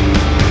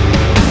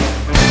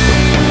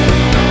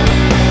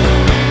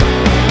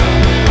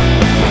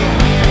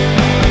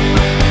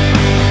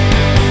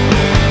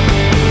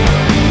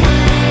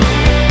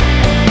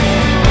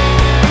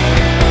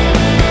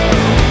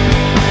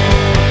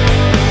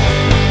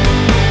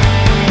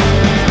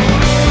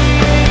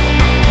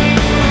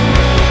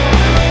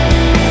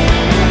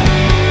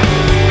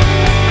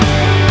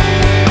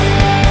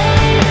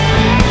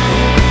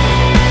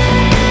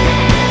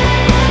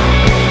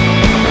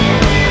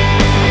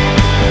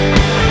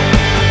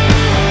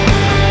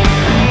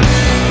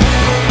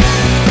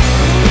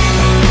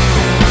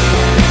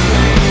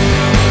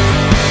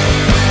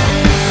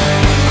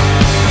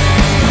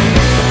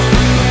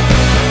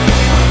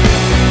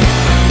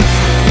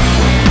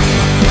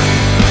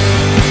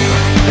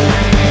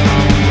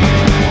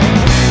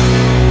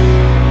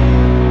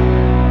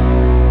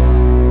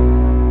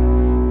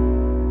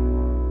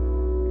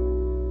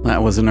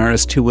 That was an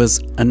artist who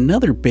was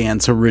another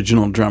band's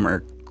original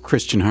drummer.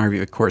 Christian Harvey,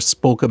 of course,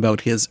 spoke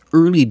about his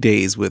early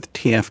days with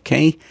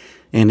TFK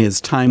and his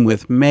time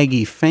with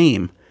Maggie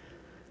Fame.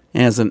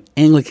 As an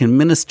Anglican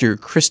minister,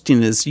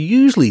 Christian is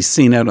usually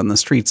seen out on the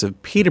streets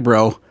of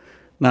Peterborough,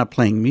 not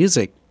playing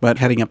music, but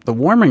heading up the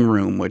warming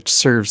room, which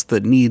serves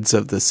the needs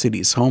of the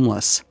city's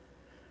homeless.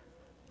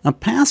 A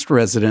past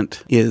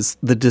resident is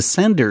the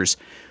Descenders,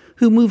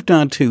 who moved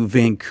on to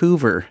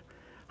Vancouver.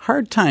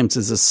 Hard Times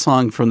is a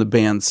song from the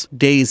band's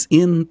days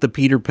in the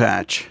Peter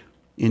Patch.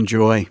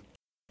 Enjoy.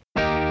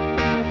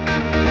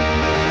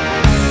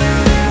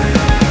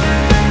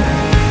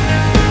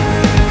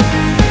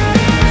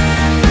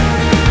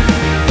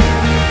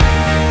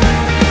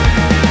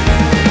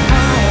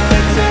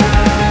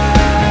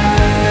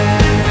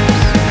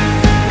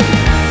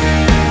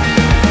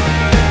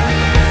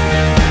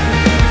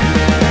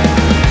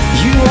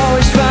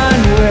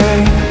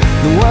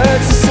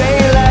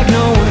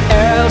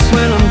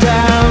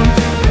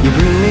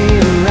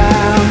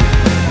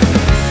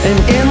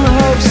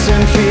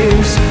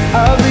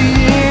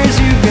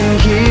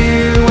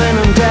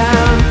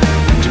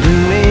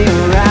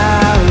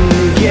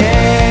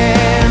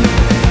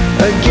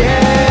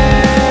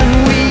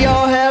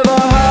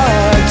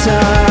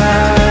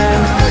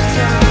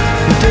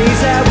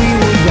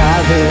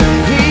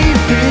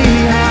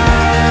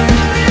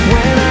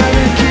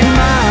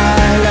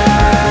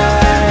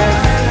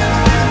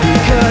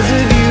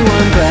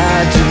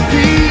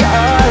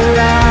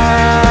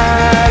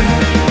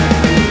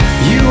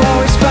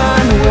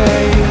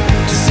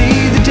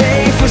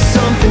 For some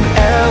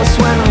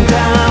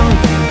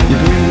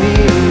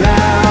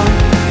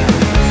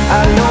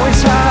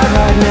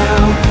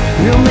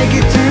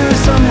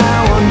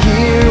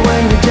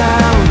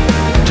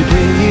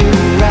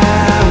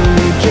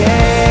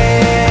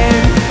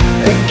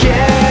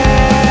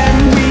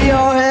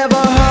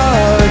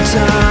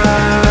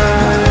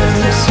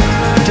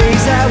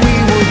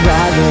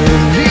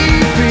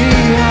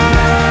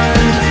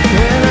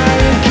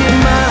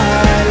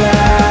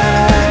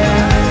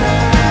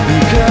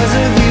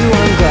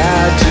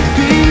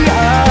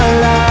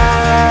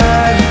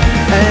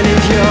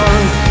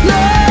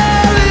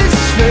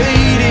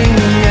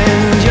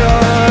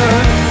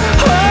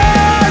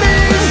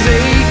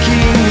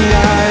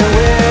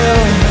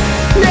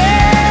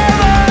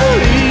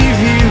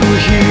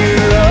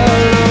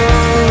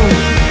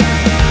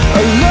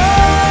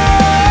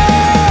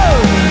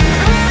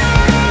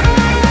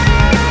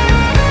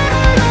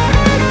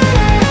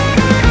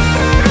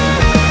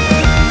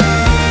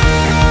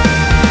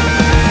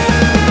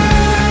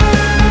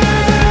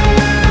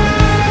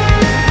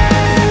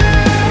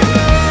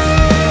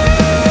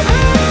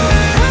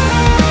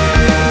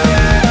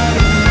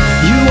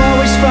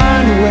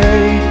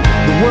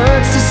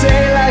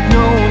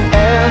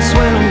just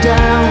when I'm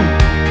down,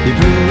 you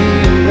bring me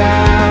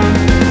around.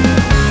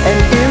 And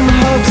in the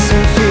hopes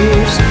and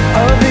fears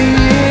of the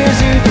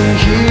years, you've been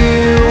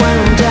here when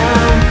I'm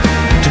down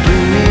to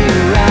bring me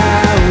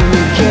around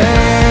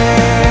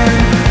again,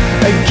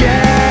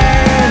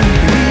 again.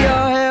 We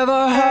all have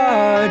our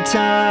hard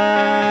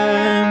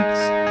times,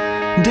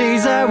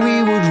 days that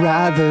we would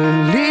rather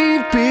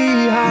leave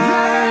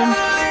behind.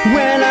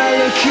 When I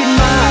look at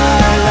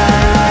my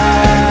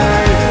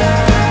life,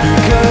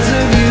 because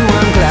of you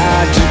I'm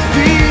glad to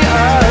be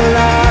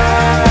alive.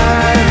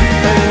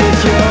 And if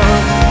your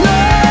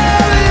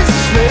love is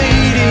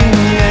fading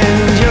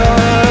and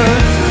your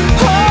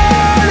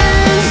heart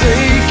is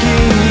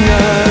aching,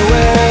 I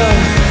will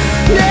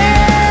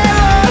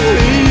never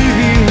leave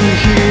you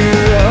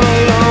here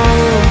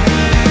alone,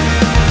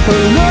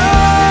 alone.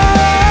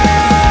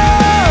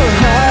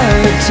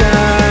 Hard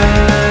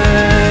times,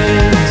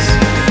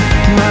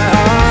 my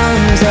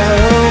arms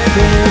are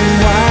open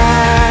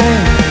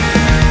wide.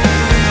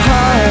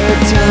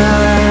 Hard times.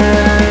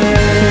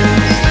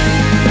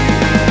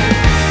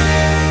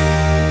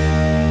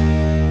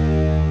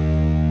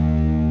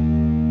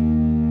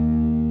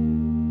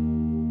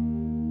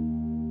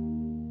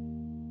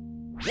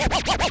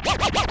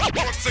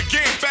 Once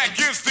again, back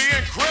is the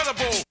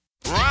incredible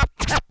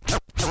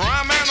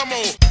rhyme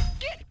animal.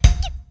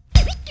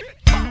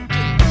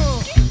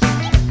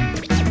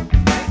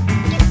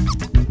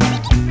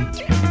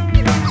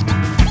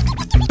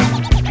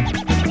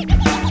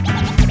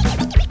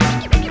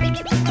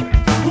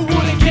 Who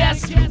would've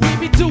guessed we'd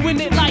be doing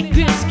it like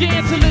this?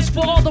 Scandalous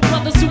for all the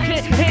brothers who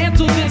can't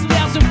handle this.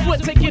 1,000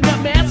 foot taking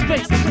up man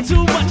space.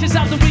 Too much is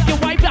out that we can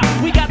wipe out.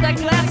 We got that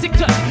classic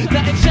touch.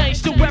 Nothing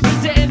changed to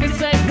representing the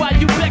same. Why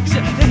you lecture?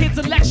 And here's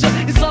a lecture.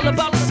 It's all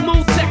about the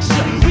smooth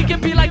texture. We can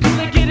be like you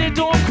and get it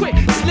on quick.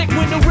 Slick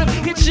when the rip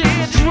hits your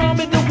eardrum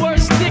and the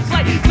words stick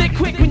like thick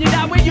quick when you're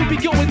not where you be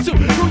going to.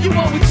 Who you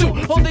owe it to?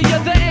 On the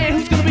other end,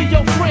 who's gonna be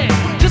your friend?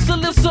 Just a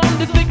little something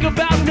to think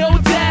about, no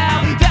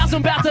doubt.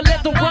 1,000 about to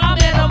let the rhyme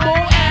animal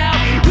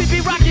out. We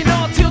be rocking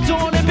all till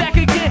dawn and back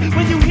again.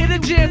 When you hit a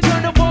jam,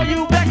 turn the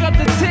volume back up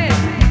to 10.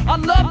 I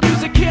love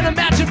music, can't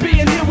imagine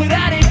being here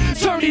without it.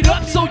 Turn it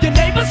up so your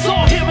neighbors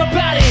all hear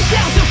about it.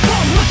 1,000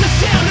 foot with the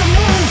sound and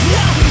move,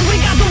 yeah. We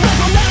got the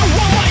rhythm that'll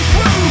run right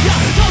through, yeah.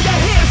 Throw your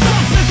hands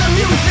up as the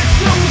music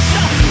soothes,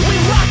 yeah. We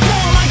rock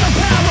on like a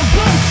power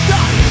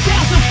booster.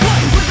 1,000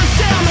 foot with the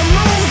sound and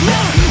move,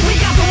 yeah. We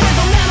got the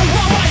rhythm that'll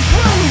run right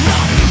through,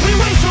 yeah. We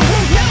raise the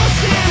roof, never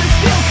standing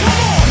still. Come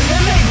on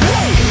and make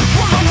way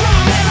for the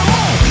rhyme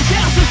animal.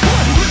 1,000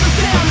 foot with the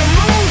sound and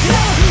move,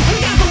 yeah. We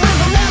got the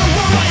rhythm that'll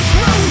run right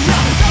through,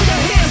 yeah. Throw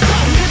your hands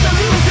up as the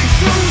music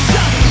soothes,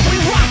 yeah. We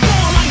rock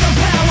on like a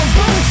power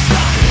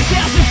booster.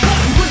 1,000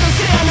 foot with the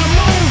sound and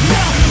move,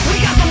 yeah. We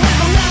got the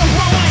rhythm that'll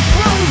run right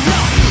through,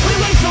 yeah. We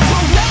raise the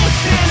roof, never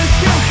standing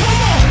still. Come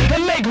on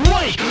and make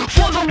way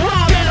for the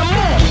rhyme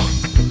animal.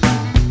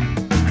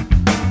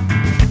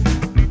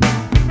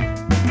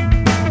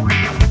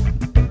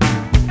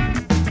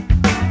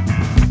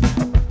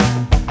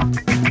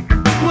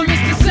 Well,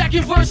 it's the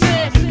second verse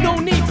and no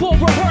need for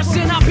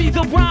rehearsing. I'll be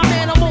the rhyme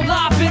animal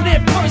live and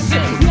in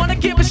person. Wanna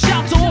give a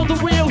shout to all the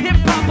real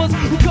hip-hoppers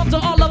who come to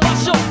all of our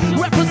shows,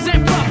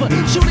 represent proper.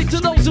 Surely to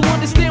those who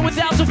understand what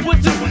 1,000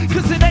 foot do,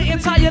 cause it ain't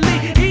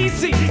entirely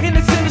easy in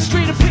this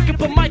industry to pick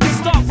up a mic and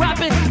start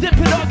rapping, then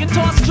put on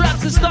guitar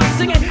straps and start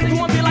singing. You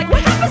wanna be like,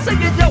 what happened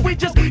singing? Yo, we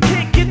just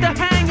can't get the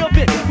hang of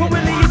it. Well,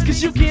 really it's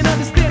cause you can't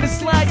understand the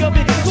slang of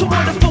it. So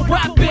wonderful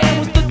rap band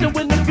was the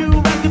doing the new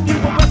rap if you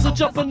were wrestle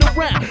jumping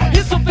around.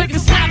 Here's some figure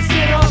snaps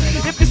it up.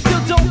 If you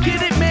still don't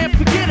get it, man,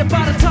 forget it.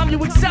 By the time you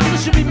accept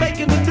it, you'll be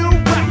making a new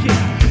record.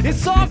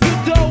 It's all good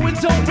though, it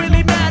don't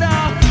really matter.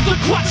 The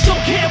Krutch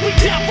don't care, we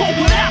down for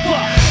whatever.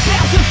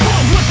 1,000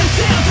 foot with the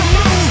sound to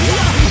move,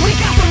 yeah. We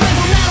got the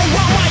rhythm that'll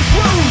run right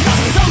through, yeah.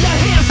 Throw your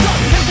hands up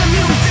as the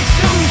music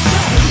soothes,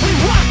 yeah. We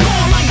rock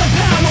on like a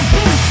power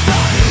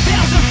booster.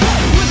 1,000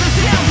 foot with the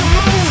sound to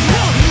move,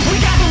 yeah. We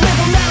got the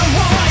rhythm that'll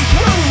run right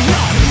through,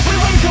 yeah. We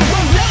raise the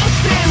roof, never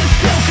standing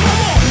still. Come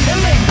on and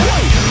make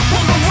way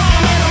for the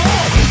rhyme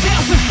animal.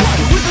 1,000 foot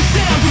with the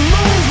sound to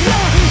move,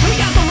 yeah. We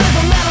got the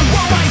rhythm that'll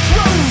run right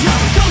through, yeah.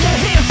 Throw your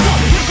hands up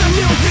as the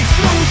music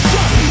soothes,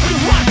 yeah. We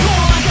rock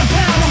on like a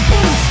power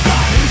booster.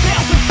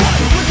 1,000 foot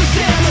with the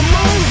sound to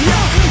move,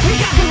 yeah. We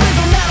got the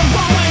rhythm that'll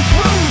run right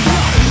through,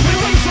 yeah. We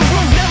raise the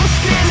roof, never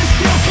standing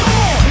still. Come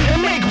on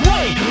and make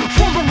way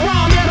for the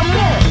rhyme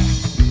animal.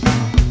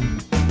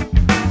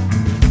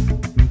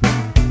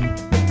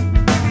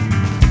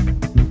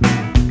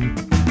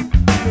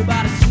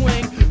 Everybody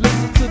swing,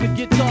 listen to the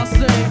guitar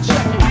sing,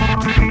 check it.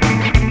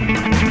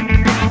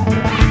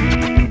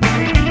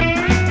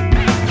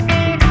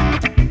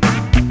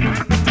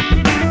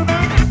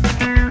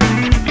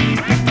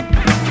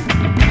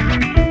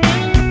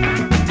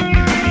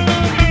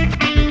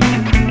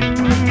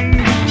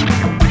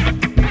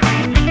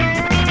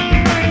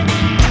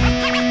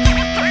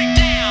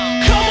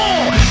 Come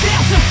on,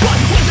 1,000 foot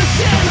with the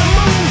sound to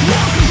move,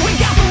 yeah. We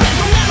got the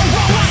rhythm that'll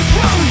run right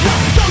through, yeah.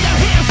 Throw your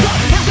hands up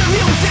as the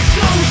music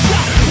soothes,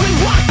 yeah. We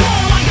rock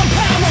on like a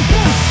power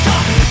booster.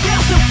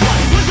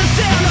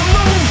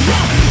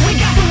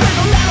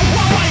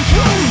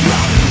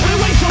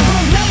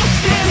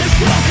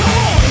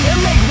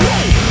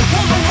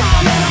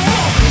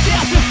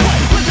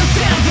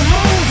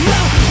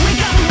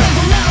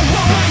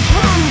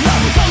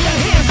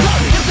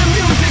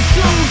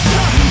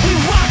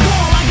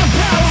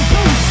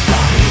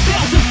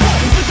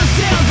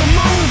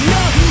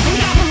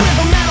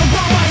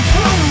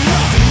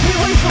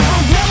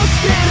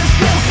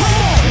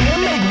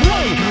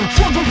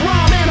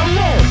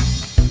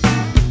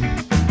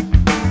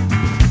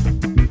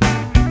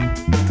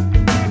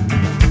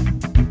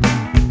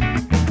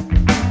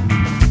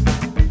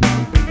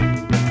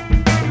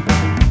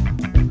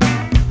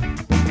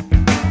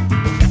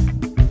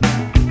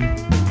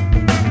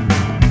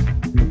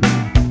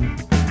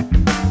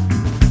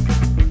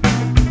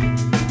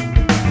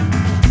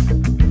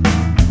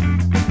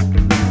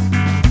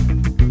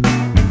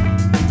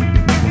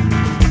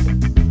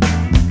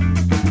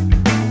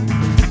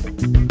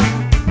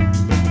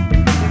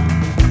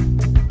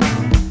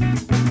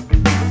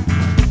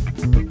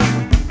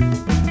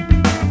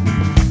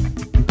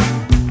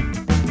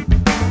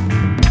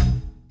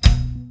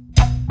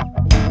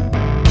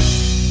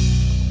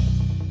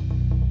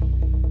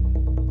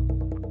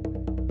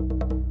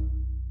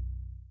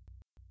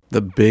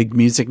 the big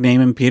music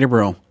name in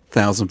Peterborough,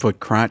 1,000 Foot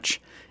Krutch,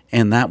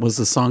 and that was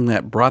the song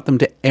that brought them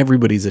to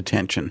everybody's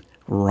attention,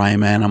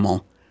 Rhyme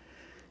Animal.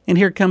 And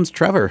here comes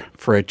Trevor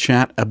for a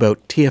chat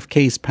about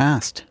TFK's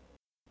past.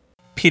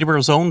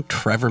 Peterborough's own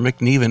Trevor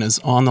McNeven is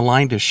on the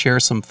line to share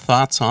some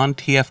thoughts on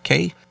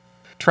TFK.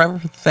 Trevor,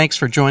 thanks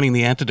for joining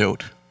The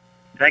Antidote.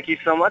 Thank you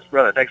so much,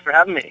 brother. Thanks for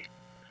having me.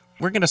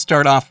 We're going to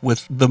start off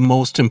with the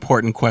most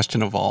important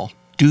question of all.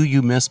 Do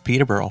you miss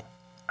Peterborough?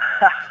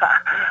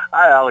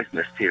 I always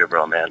miss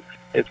Peterborough, man.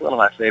 It's one of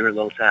my favorite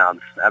little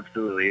towns.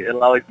 Absolutely.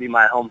 It'll always be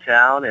my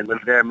hometown and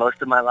lived there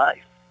most of my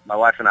life. My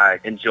wife and I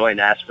enjoy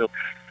Nashville.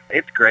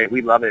 It's great.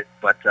 We love it.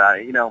 But,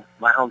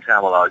 my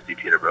hometown will always be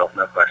Peterborough,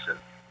 no question.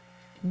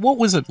 What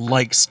was it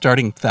like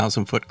starting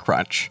 1,000 Foot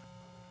Krutch?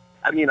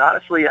 I mean,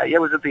 honestly,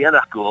 it was at the end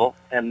of school,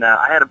 and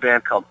I had a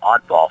band called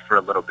Oddball for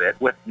a little bit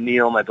with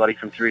Neil, my buddy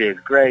from 3 Days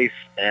Grace,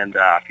 and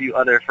a few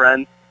other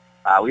friends.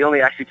 We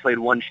only actually played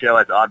one show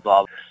as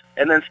Oddball,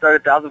 and then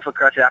started 1,000 Foot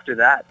Krutch after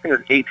that. I think I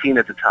was 18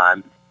 at the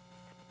time.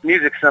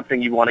 Music's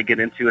something you want to get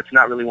into. It's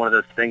not really one of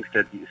those things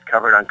that is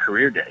covered on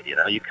career day.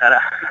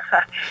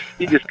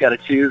 You just got to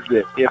choose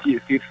that. If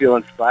you feel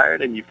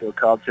inspired and you feel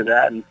called to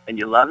that and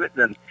you love it,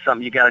 then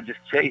something you got to just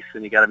chase,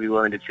 and you got to be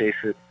willing to chase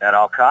it at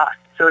all costs.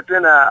 So it's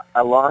been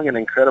a long and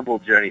incredible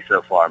journey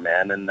so far,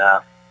 man. And,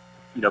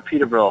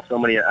 Peterborough, so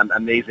many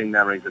amazing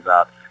memories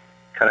about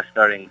kind of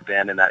starting a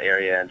band in that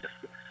area and just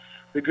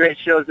the great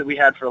shows that we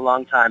had for a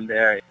long time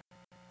there.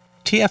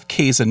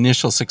 TFK's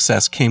initial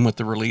success came with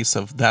the release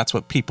of That's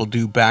What People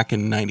Do back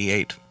in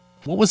 '98.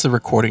 What was the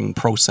recording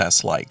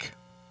process like?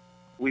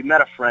 We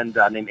met a friend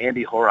named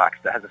Andy Horrocks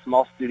that has a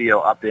small studio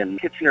up in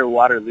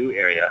Kitchener-Waterloo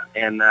area,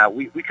 and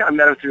we kind of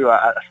met him through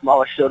a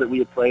smaller show that we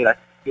had played.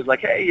 He was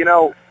like, hey,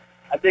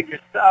 I dig your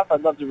stuff.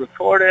 I'd love to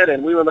record it,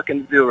 and we were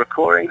looking to do a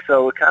recording,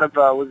 so it kind of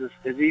was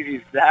as easy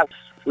as that.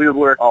 We would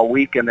work all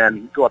week and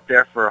then go up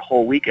there for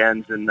whole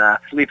weekends and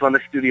sleep on the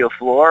studio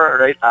floor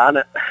right on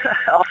it.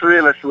 All three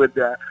of us would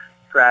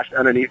crash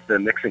underneath the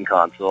mixing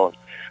console,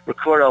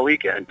 record all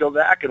weekend, go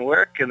back and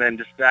work, and then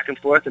just back and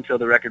forth until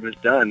the record was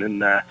done.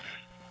 And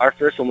our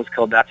first one was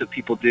called That's What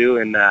People Do,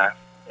 and it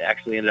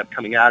actually ended up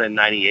coming out in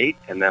 '98,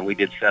 and then we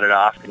did Set It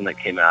Off, and that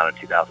came out in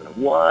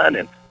 2001.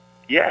 And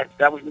yeah,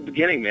 that was the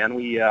beginning, man.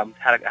 We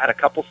had a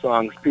couple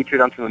songs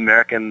featured on some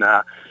American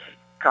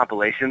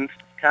compilations.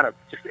 Kind of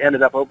just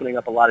ended up opening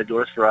up a lot of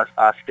doors for us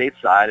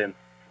stateside, and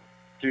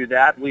through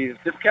that we've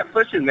just kept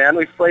pushing, man.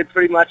 We've played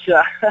pretty much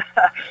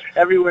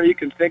everywhere you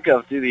can think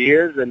of through the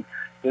years, and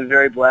been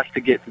very blessed to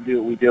get to do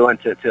what we do and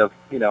to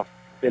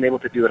been able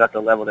to do it at the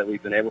level that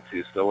we've been able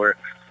to. So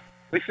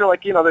we feel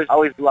like, there's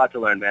always a lot to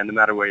learn, man, no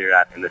matter where you're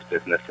at in this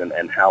business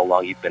and how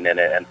long you've been in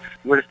it. And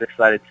we're just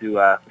excited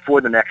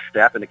for the next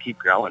step and to keep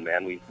growing,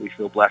 man. We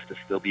feel blessed to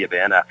still be a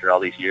band after all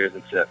these years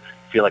and to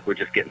feel like we're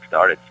just getting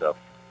started. So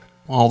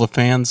all the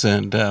fans,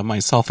 and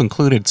myself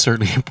included,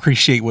 certainly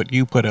appreciate what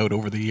you put out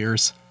over the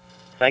years.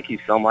 Thank you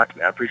so much,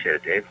 man. I appreciate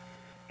it, Dave.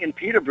 In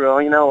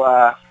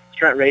Peterborough,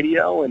 Trent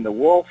Radio and The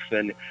Wolf,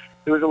 and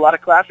there was a lot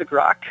of classic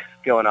rock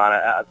going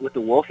on with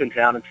The Wolf in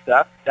town and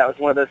stuff. That was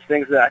one of those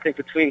things that I think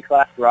between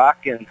classic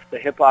rock and the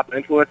hip-hop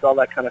influence, all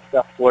that kind of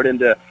stuff poured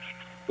into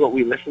what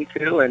we listen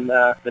to and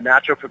the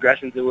natural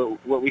progressions of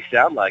what we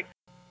sound like.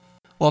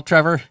 Well,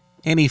 Trevor,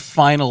 any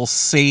final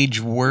sage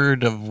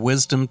word of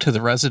wisdom to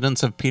the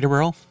residents of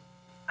Peterborough?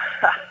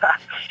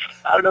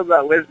 I don't know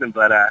about wisdom,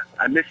 but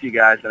I miss you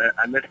guys, and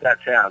I miss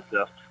that town.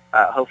 So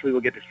hopefully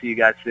we'll get to see you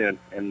guys soon.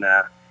 And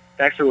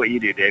thanks for what you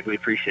do, Dave. We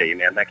appreciate you,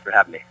 man. Thanks for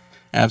having me.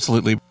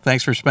 Absolutely.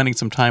 Thanks for spending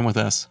some time with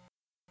us.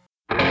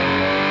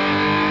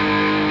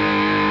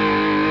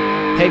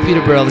 Hey,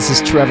 Peterborough, this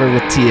is Trevor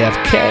with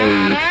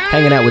TFK,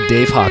 hanging out with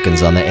Dave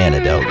Hawkins on The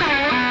Antidote.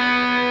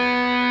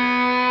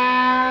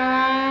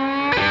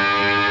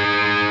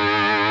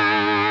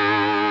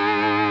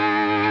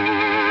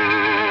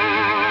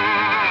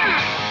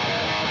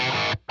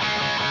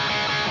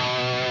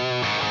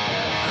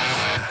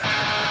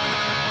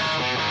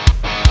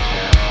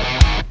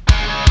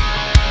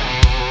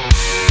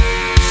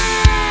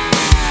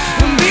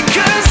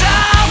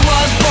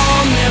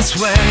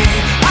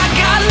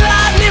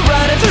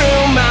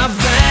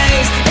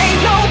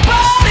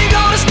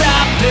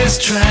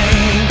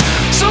 Train.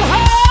 So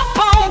hop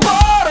on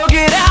board or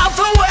get out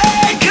the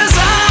way, 'cause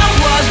I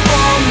was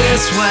born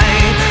this way.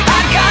 I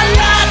got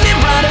lightning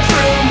running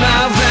through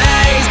my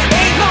veins.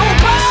 Ain't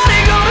nobody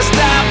gonna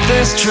stop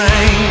this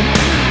train.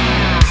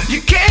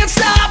 You can't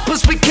stop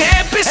us, we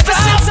can't be stopped.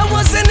 Ever since I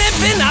was an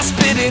infant, I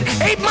spit it.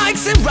 8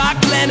 mics in rock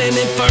landing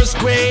in first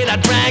grade. I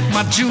drank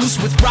my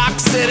juice with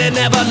rocks in it.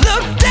 Never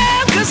looked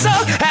down, 'cause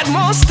I had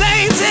more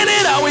stains in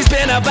it. Always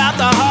been about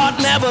the heart,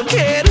 never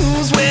cared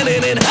who's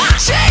winning it. I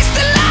chased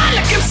the line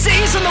like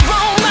MCs on the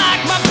wrong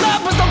mic. My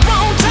blood was the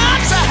wrong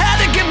type, so I had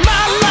to give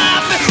my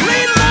life and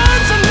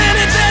relearn the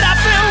minutes that I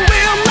feel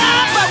real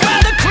life. I'd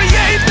rather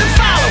create than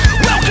follow.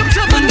 Welcome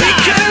to the night.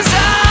 Because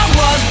I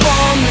was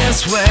born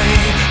this way.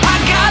 I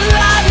got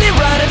lightning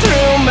running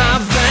through my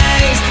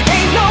veins.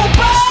 Ain't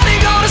nobody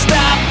gonna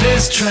stop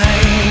this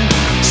train.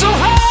 So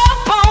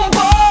hop on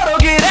board or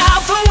get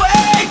out the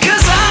way,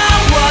 'cause I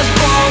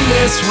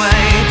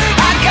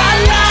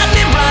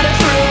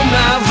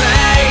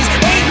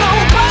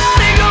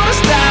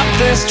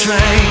this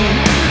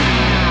train.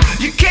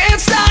 You can't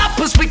stop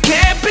us, we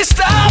can't be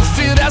stopped.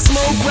 Feel that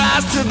smoke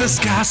rise to the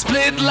sky,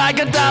 split like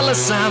a dollar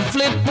sign.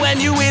 Flip when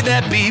you hear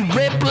that beat,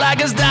 rip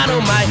like it's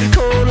dynamite.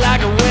 Cold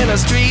like a winter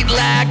street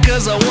light,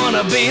 cause I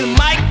wanna be.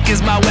 Mic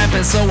is my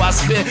weapon, so I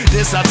spit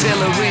this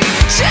artillery.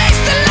 Chase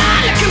the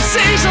line like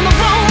MCs on the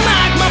wrong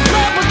mic. My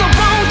blood was the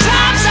wrong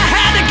time, so I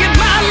had to get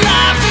my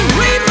life and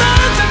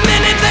relearn the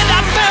minute that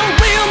I found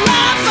real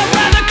life. I'd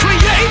rather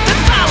create than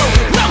follow.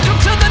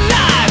 Welcome to the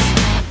knife.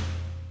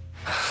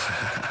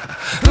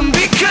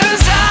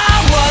 Because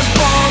I was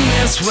born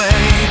this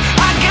way,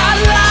 I got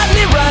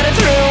lightning running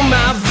through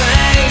my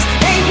veins.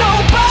 Ain't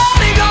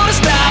nobody gonna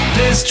stop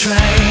this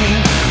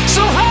train. So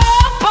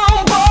hop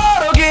on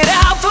board or get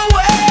out the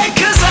way.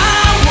 Cause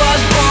I was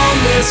born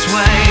this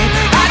way,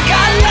 I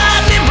got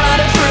lightning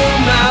running through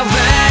my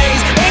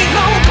veins. Ain't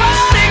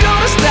nobody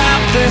gonna stop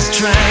this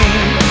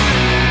train.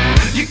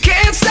 You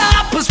can't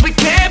stop us, we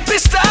can't be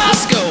stopped.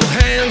 Let's go.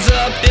 Hands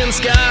up in the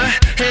sky,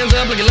 hands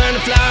up like you learn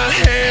to fly.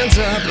 Hands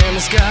up in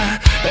the sky,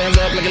 hands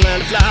up like you learn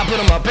to fly. Put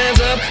them up, hands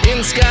up in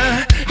the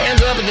sky,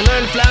 hands up like you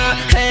learn to fly.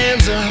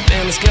 Hands up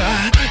in the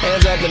sky,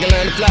 hands up like you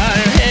learn to fly.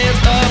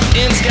 Hands up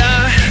in the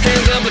sky,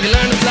 hands up like you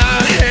learn to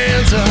fly.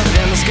 Hands up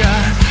in the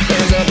sky,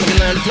 hands up like you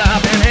learn to fly.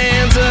 And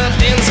hands up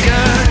in the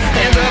sky,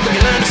 hands up like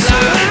you learn to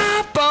fly.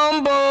 Hop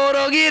on board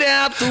or get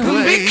out the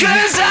way.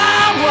 Because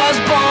I was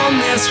born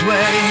this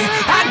way,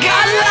 I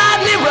got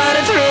lightning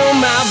running through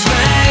my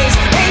veins.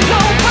 Ain't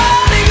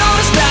nobody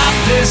gonna stop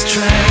this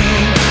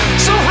train.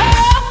 So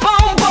hop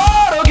on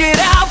board or get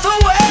out the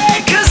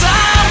way. Cause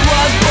I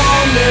was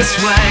born this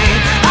way,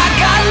 I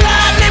got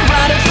lightning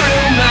running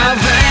through my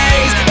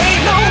veins.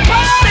 Ain't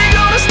nobody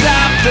gonna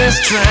stop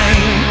this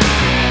train.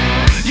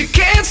 You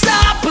can't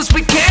stop us,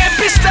 we can't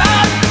be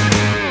stopped.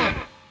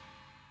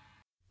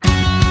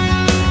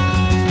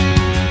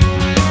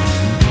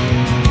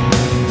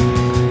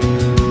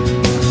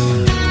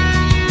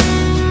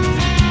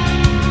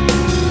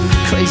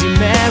 Crazy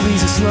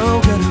Mary's a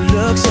slogan who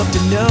looks up to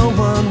no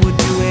one, would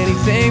do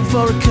anything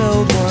for a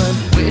cold one.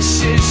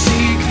 Wishes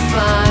she could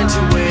find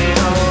her way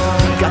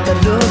home. Got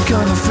that look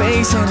on her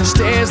face and her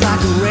stares like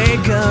a ray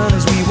gun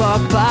as we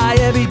walk by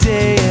every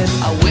day. And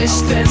I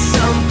wish there's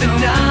something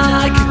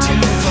I could do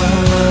for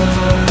her.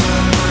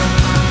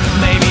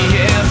 Maybe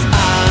if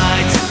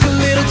I took a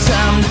little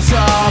time to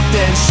talk,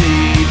 then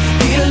she'd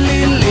get a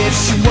little if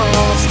she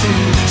wants to.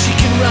 She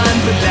can run,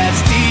 but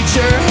let's teach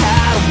her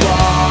how to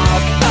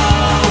walk.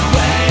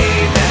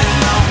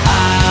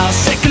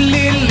 Shake a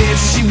little if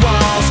she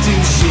wants to.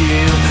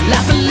 She'll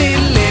laugh a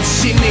little if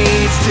she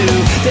needs to.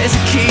 There's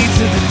a key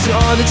to the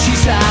door that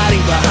she's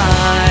hiding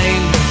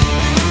behind.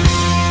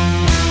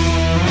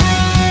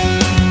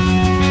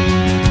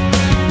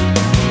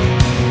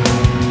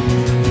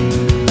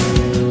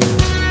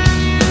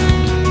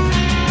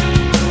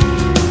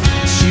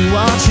 She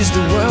watches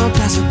the world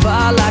pass her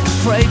by like a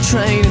freight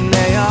train, and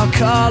they all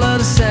call her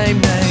the same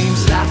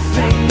names,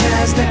 laughing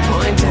as they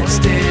point and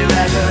stare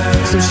at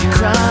her. So she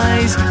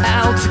cries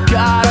out to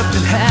God up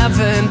in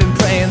heaven, been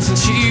praying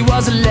since she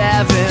was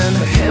 11,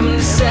 for him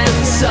to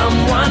send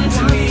someone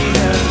to meet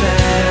her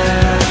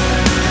there.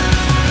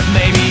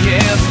 Maybe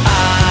if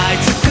I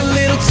took a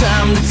little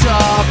time to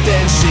talk,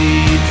 then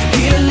she'd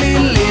get a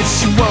little if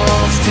she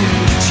wants to.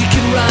 She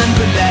can run,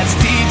 but let's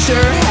teach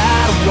her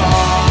how to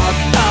walk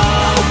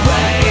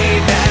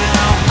away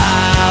now.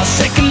 I'll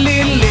shake a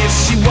little if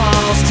she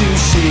wants to.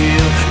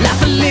 She'll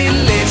laugh a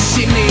little if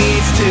she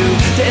needs to.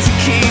 There's a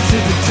key to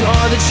the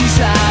door that she's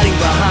hiding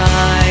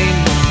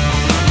behind.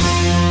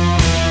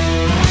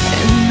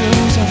 And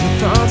knows of her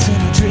thoughts and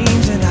her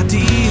dreams and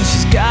ideas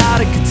she's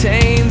got it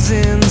contains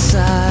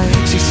inside.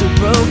 She's so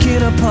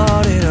broken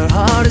apart and her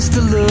heart is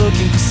still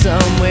looking for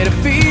some way to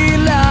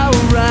feel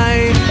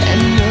alright.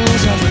 And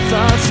knows of her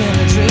thoughts and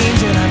her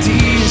dreams and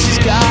ideas she's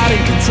got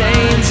it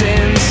contains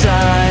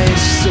inside.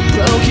 She's so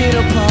broken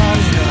apart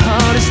and her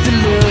heart is still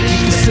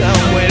looking for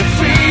some way to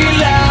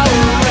feel alright.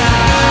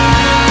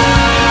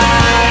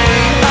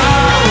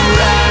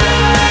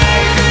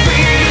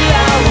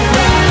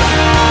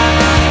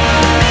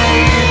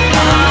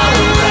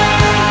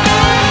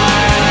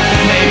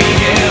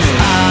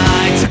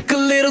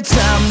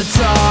 Time to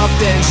talk,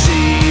 then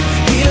she'd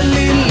get a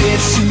little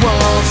if she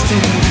wants to.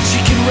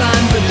 She can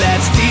run, but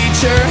let's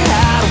teach her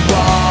how to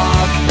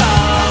walk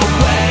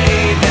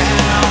away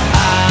now.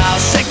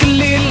 I'll shake a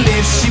little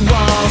if she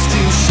wants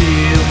to.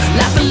 She'll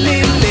laugh a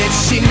little if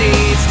she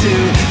needs to.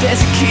 There's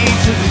a key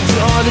to the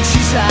door that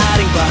she's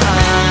hiding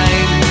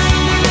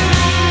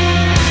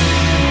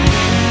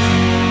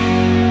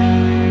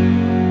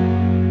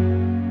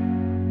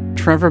behind.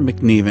 Trevor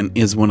McNeven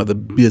is one of the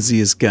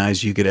busiest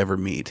guys you could ever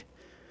meet.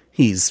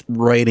 He's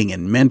writing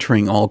and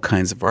mentoring all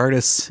kinds of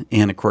artists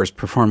and, of course,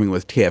 performing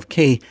with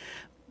TFK.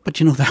 But,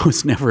 that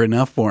was never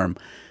enough for him.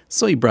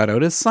 So he brought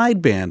out his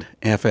side band,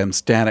 FM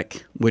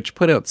Static, which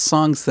put out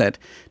songs that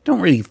don't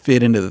really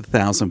fit into the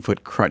 1,000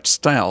 Foot Krutch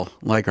style,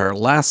 like our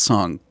last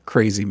song,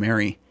 Crazy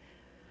Mary.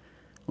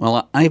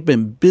 Well, I've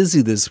been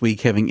busy this week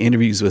having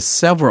interviews with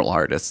several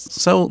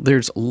artists, so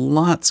there's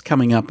lots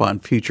coming up on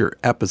future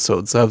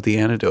episodes of The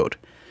Antidote.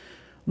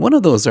 One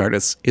of those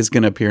artists is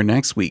going to appear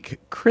next week.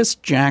 Chris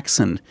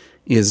Jackson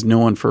is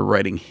known for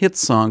writing hit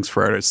songs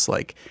for artists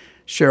like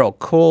Cheryl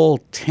Cole,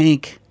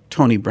 Tank,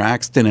 Tony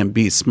Braxton, and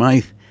B.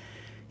 Smythe.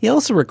 He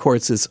also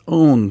records his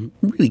own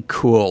really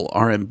cool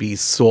R&B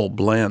soul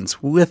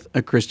blends with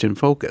a Christian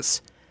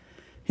focus.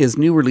 His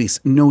new release,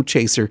 No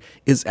Chaser,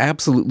 is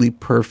absolutely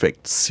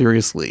perfect,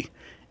 seriously.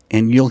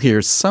 And you'll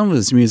hear some of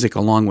his music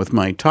along with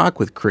my talk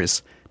with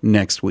Chris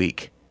next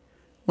week.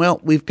 Well,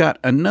 we've got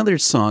another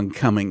song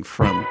coming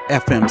from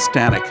FM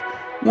Static,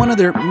 one of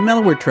their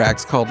mellower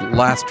tracks called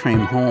Last Train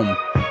Home.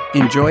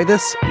 Enjoy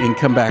this and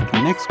come back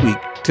next week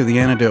to The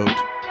Antidote.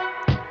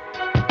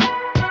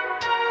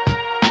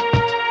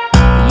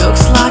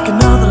 Looks like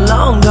another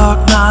long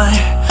dark night,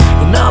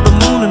 another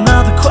moon,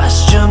 another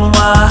question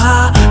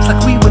why. It's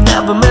like we were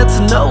never meant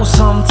to know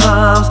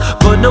sometimes,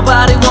 but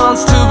nobody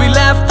wants to be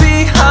left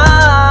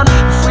behind.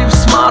 If we were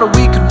smarter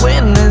we could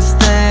win this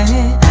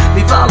thing,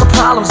 leave all the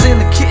problems in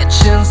the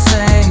kitchen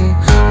sink.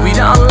 We'd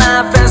all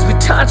laugh as we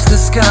touch the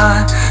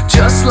sky,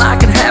 just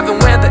like in heaven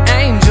where the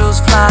angels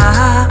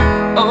fly.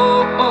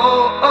 Oh,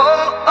 oh,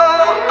 oh,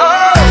 oh,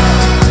 oh.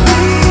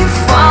 We've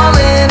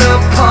fallen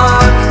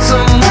apart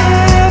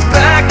somewhere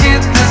back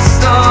at the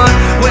start,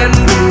 when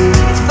we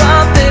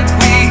thought that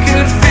we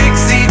could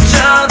fix each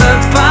other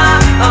by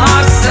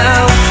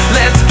ourselves.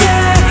 Let's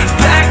get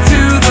back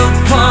to the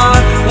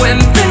part when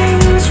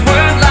things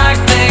weren't like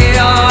they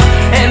are,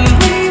 and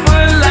we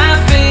were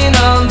laughing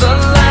on the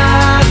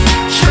last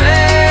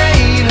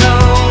train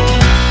home.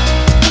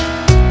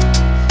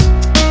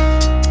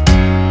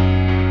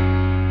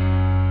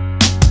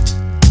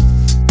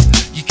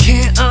 You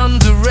can't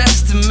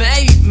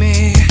underestimate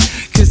me,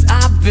 'cause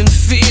I've been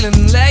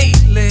feeling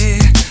lately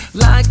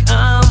like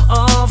I'm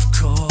off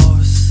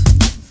course.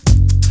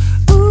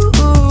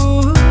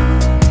 Ooh,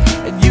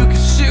 and you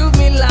can shoot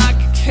me like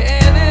a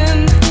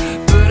cannon,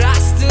 but I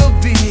still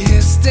be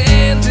here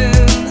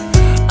standing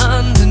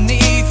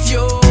underneath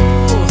your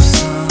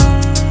sun.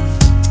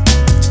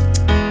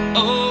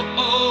 Oh,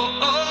 oh,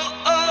 oh,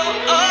 oh,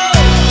 oh.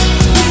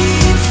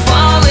 We've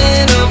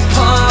fallen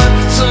apart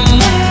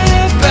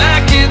somewhere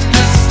back at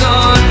the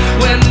start,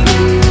 when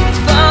we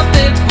thought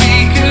that we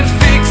could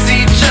fix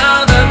each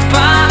other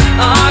by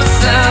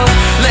ourselves.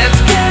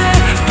 Let's get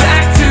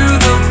back to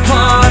the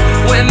part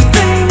when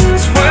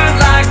things weren't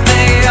like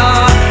they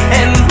are,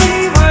 and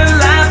we were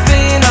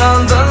laughing on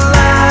the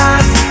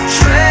last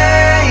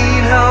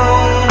train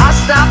home. I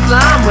stopped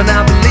lying when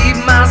I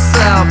believed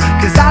myself,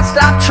 'cause I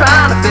stopped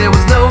trying if there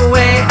was no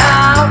way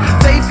out.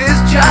 Faith is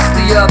just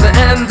the other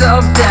end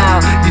of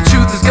doubt. Your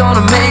truth is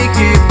gonna make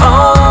it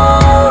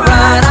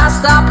alright. I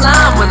stopped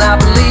lying when I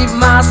believed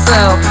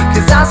myself,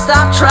 'cause I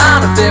stopped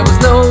trying if there was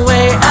no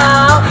way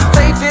out.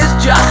 Faith is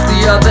just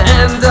the other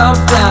end of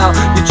doubt.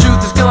 Your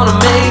truth is gonna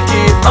make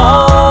it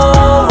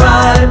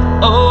alright.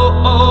 Oh,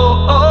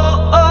 oh,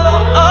 oh,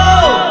 oh,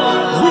 oh.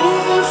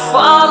 We're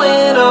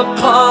falling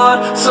apart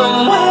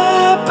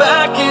somewhere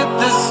back at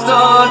the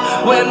start,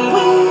 when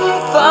we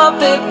thought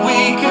that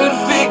we could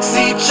fix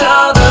each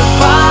other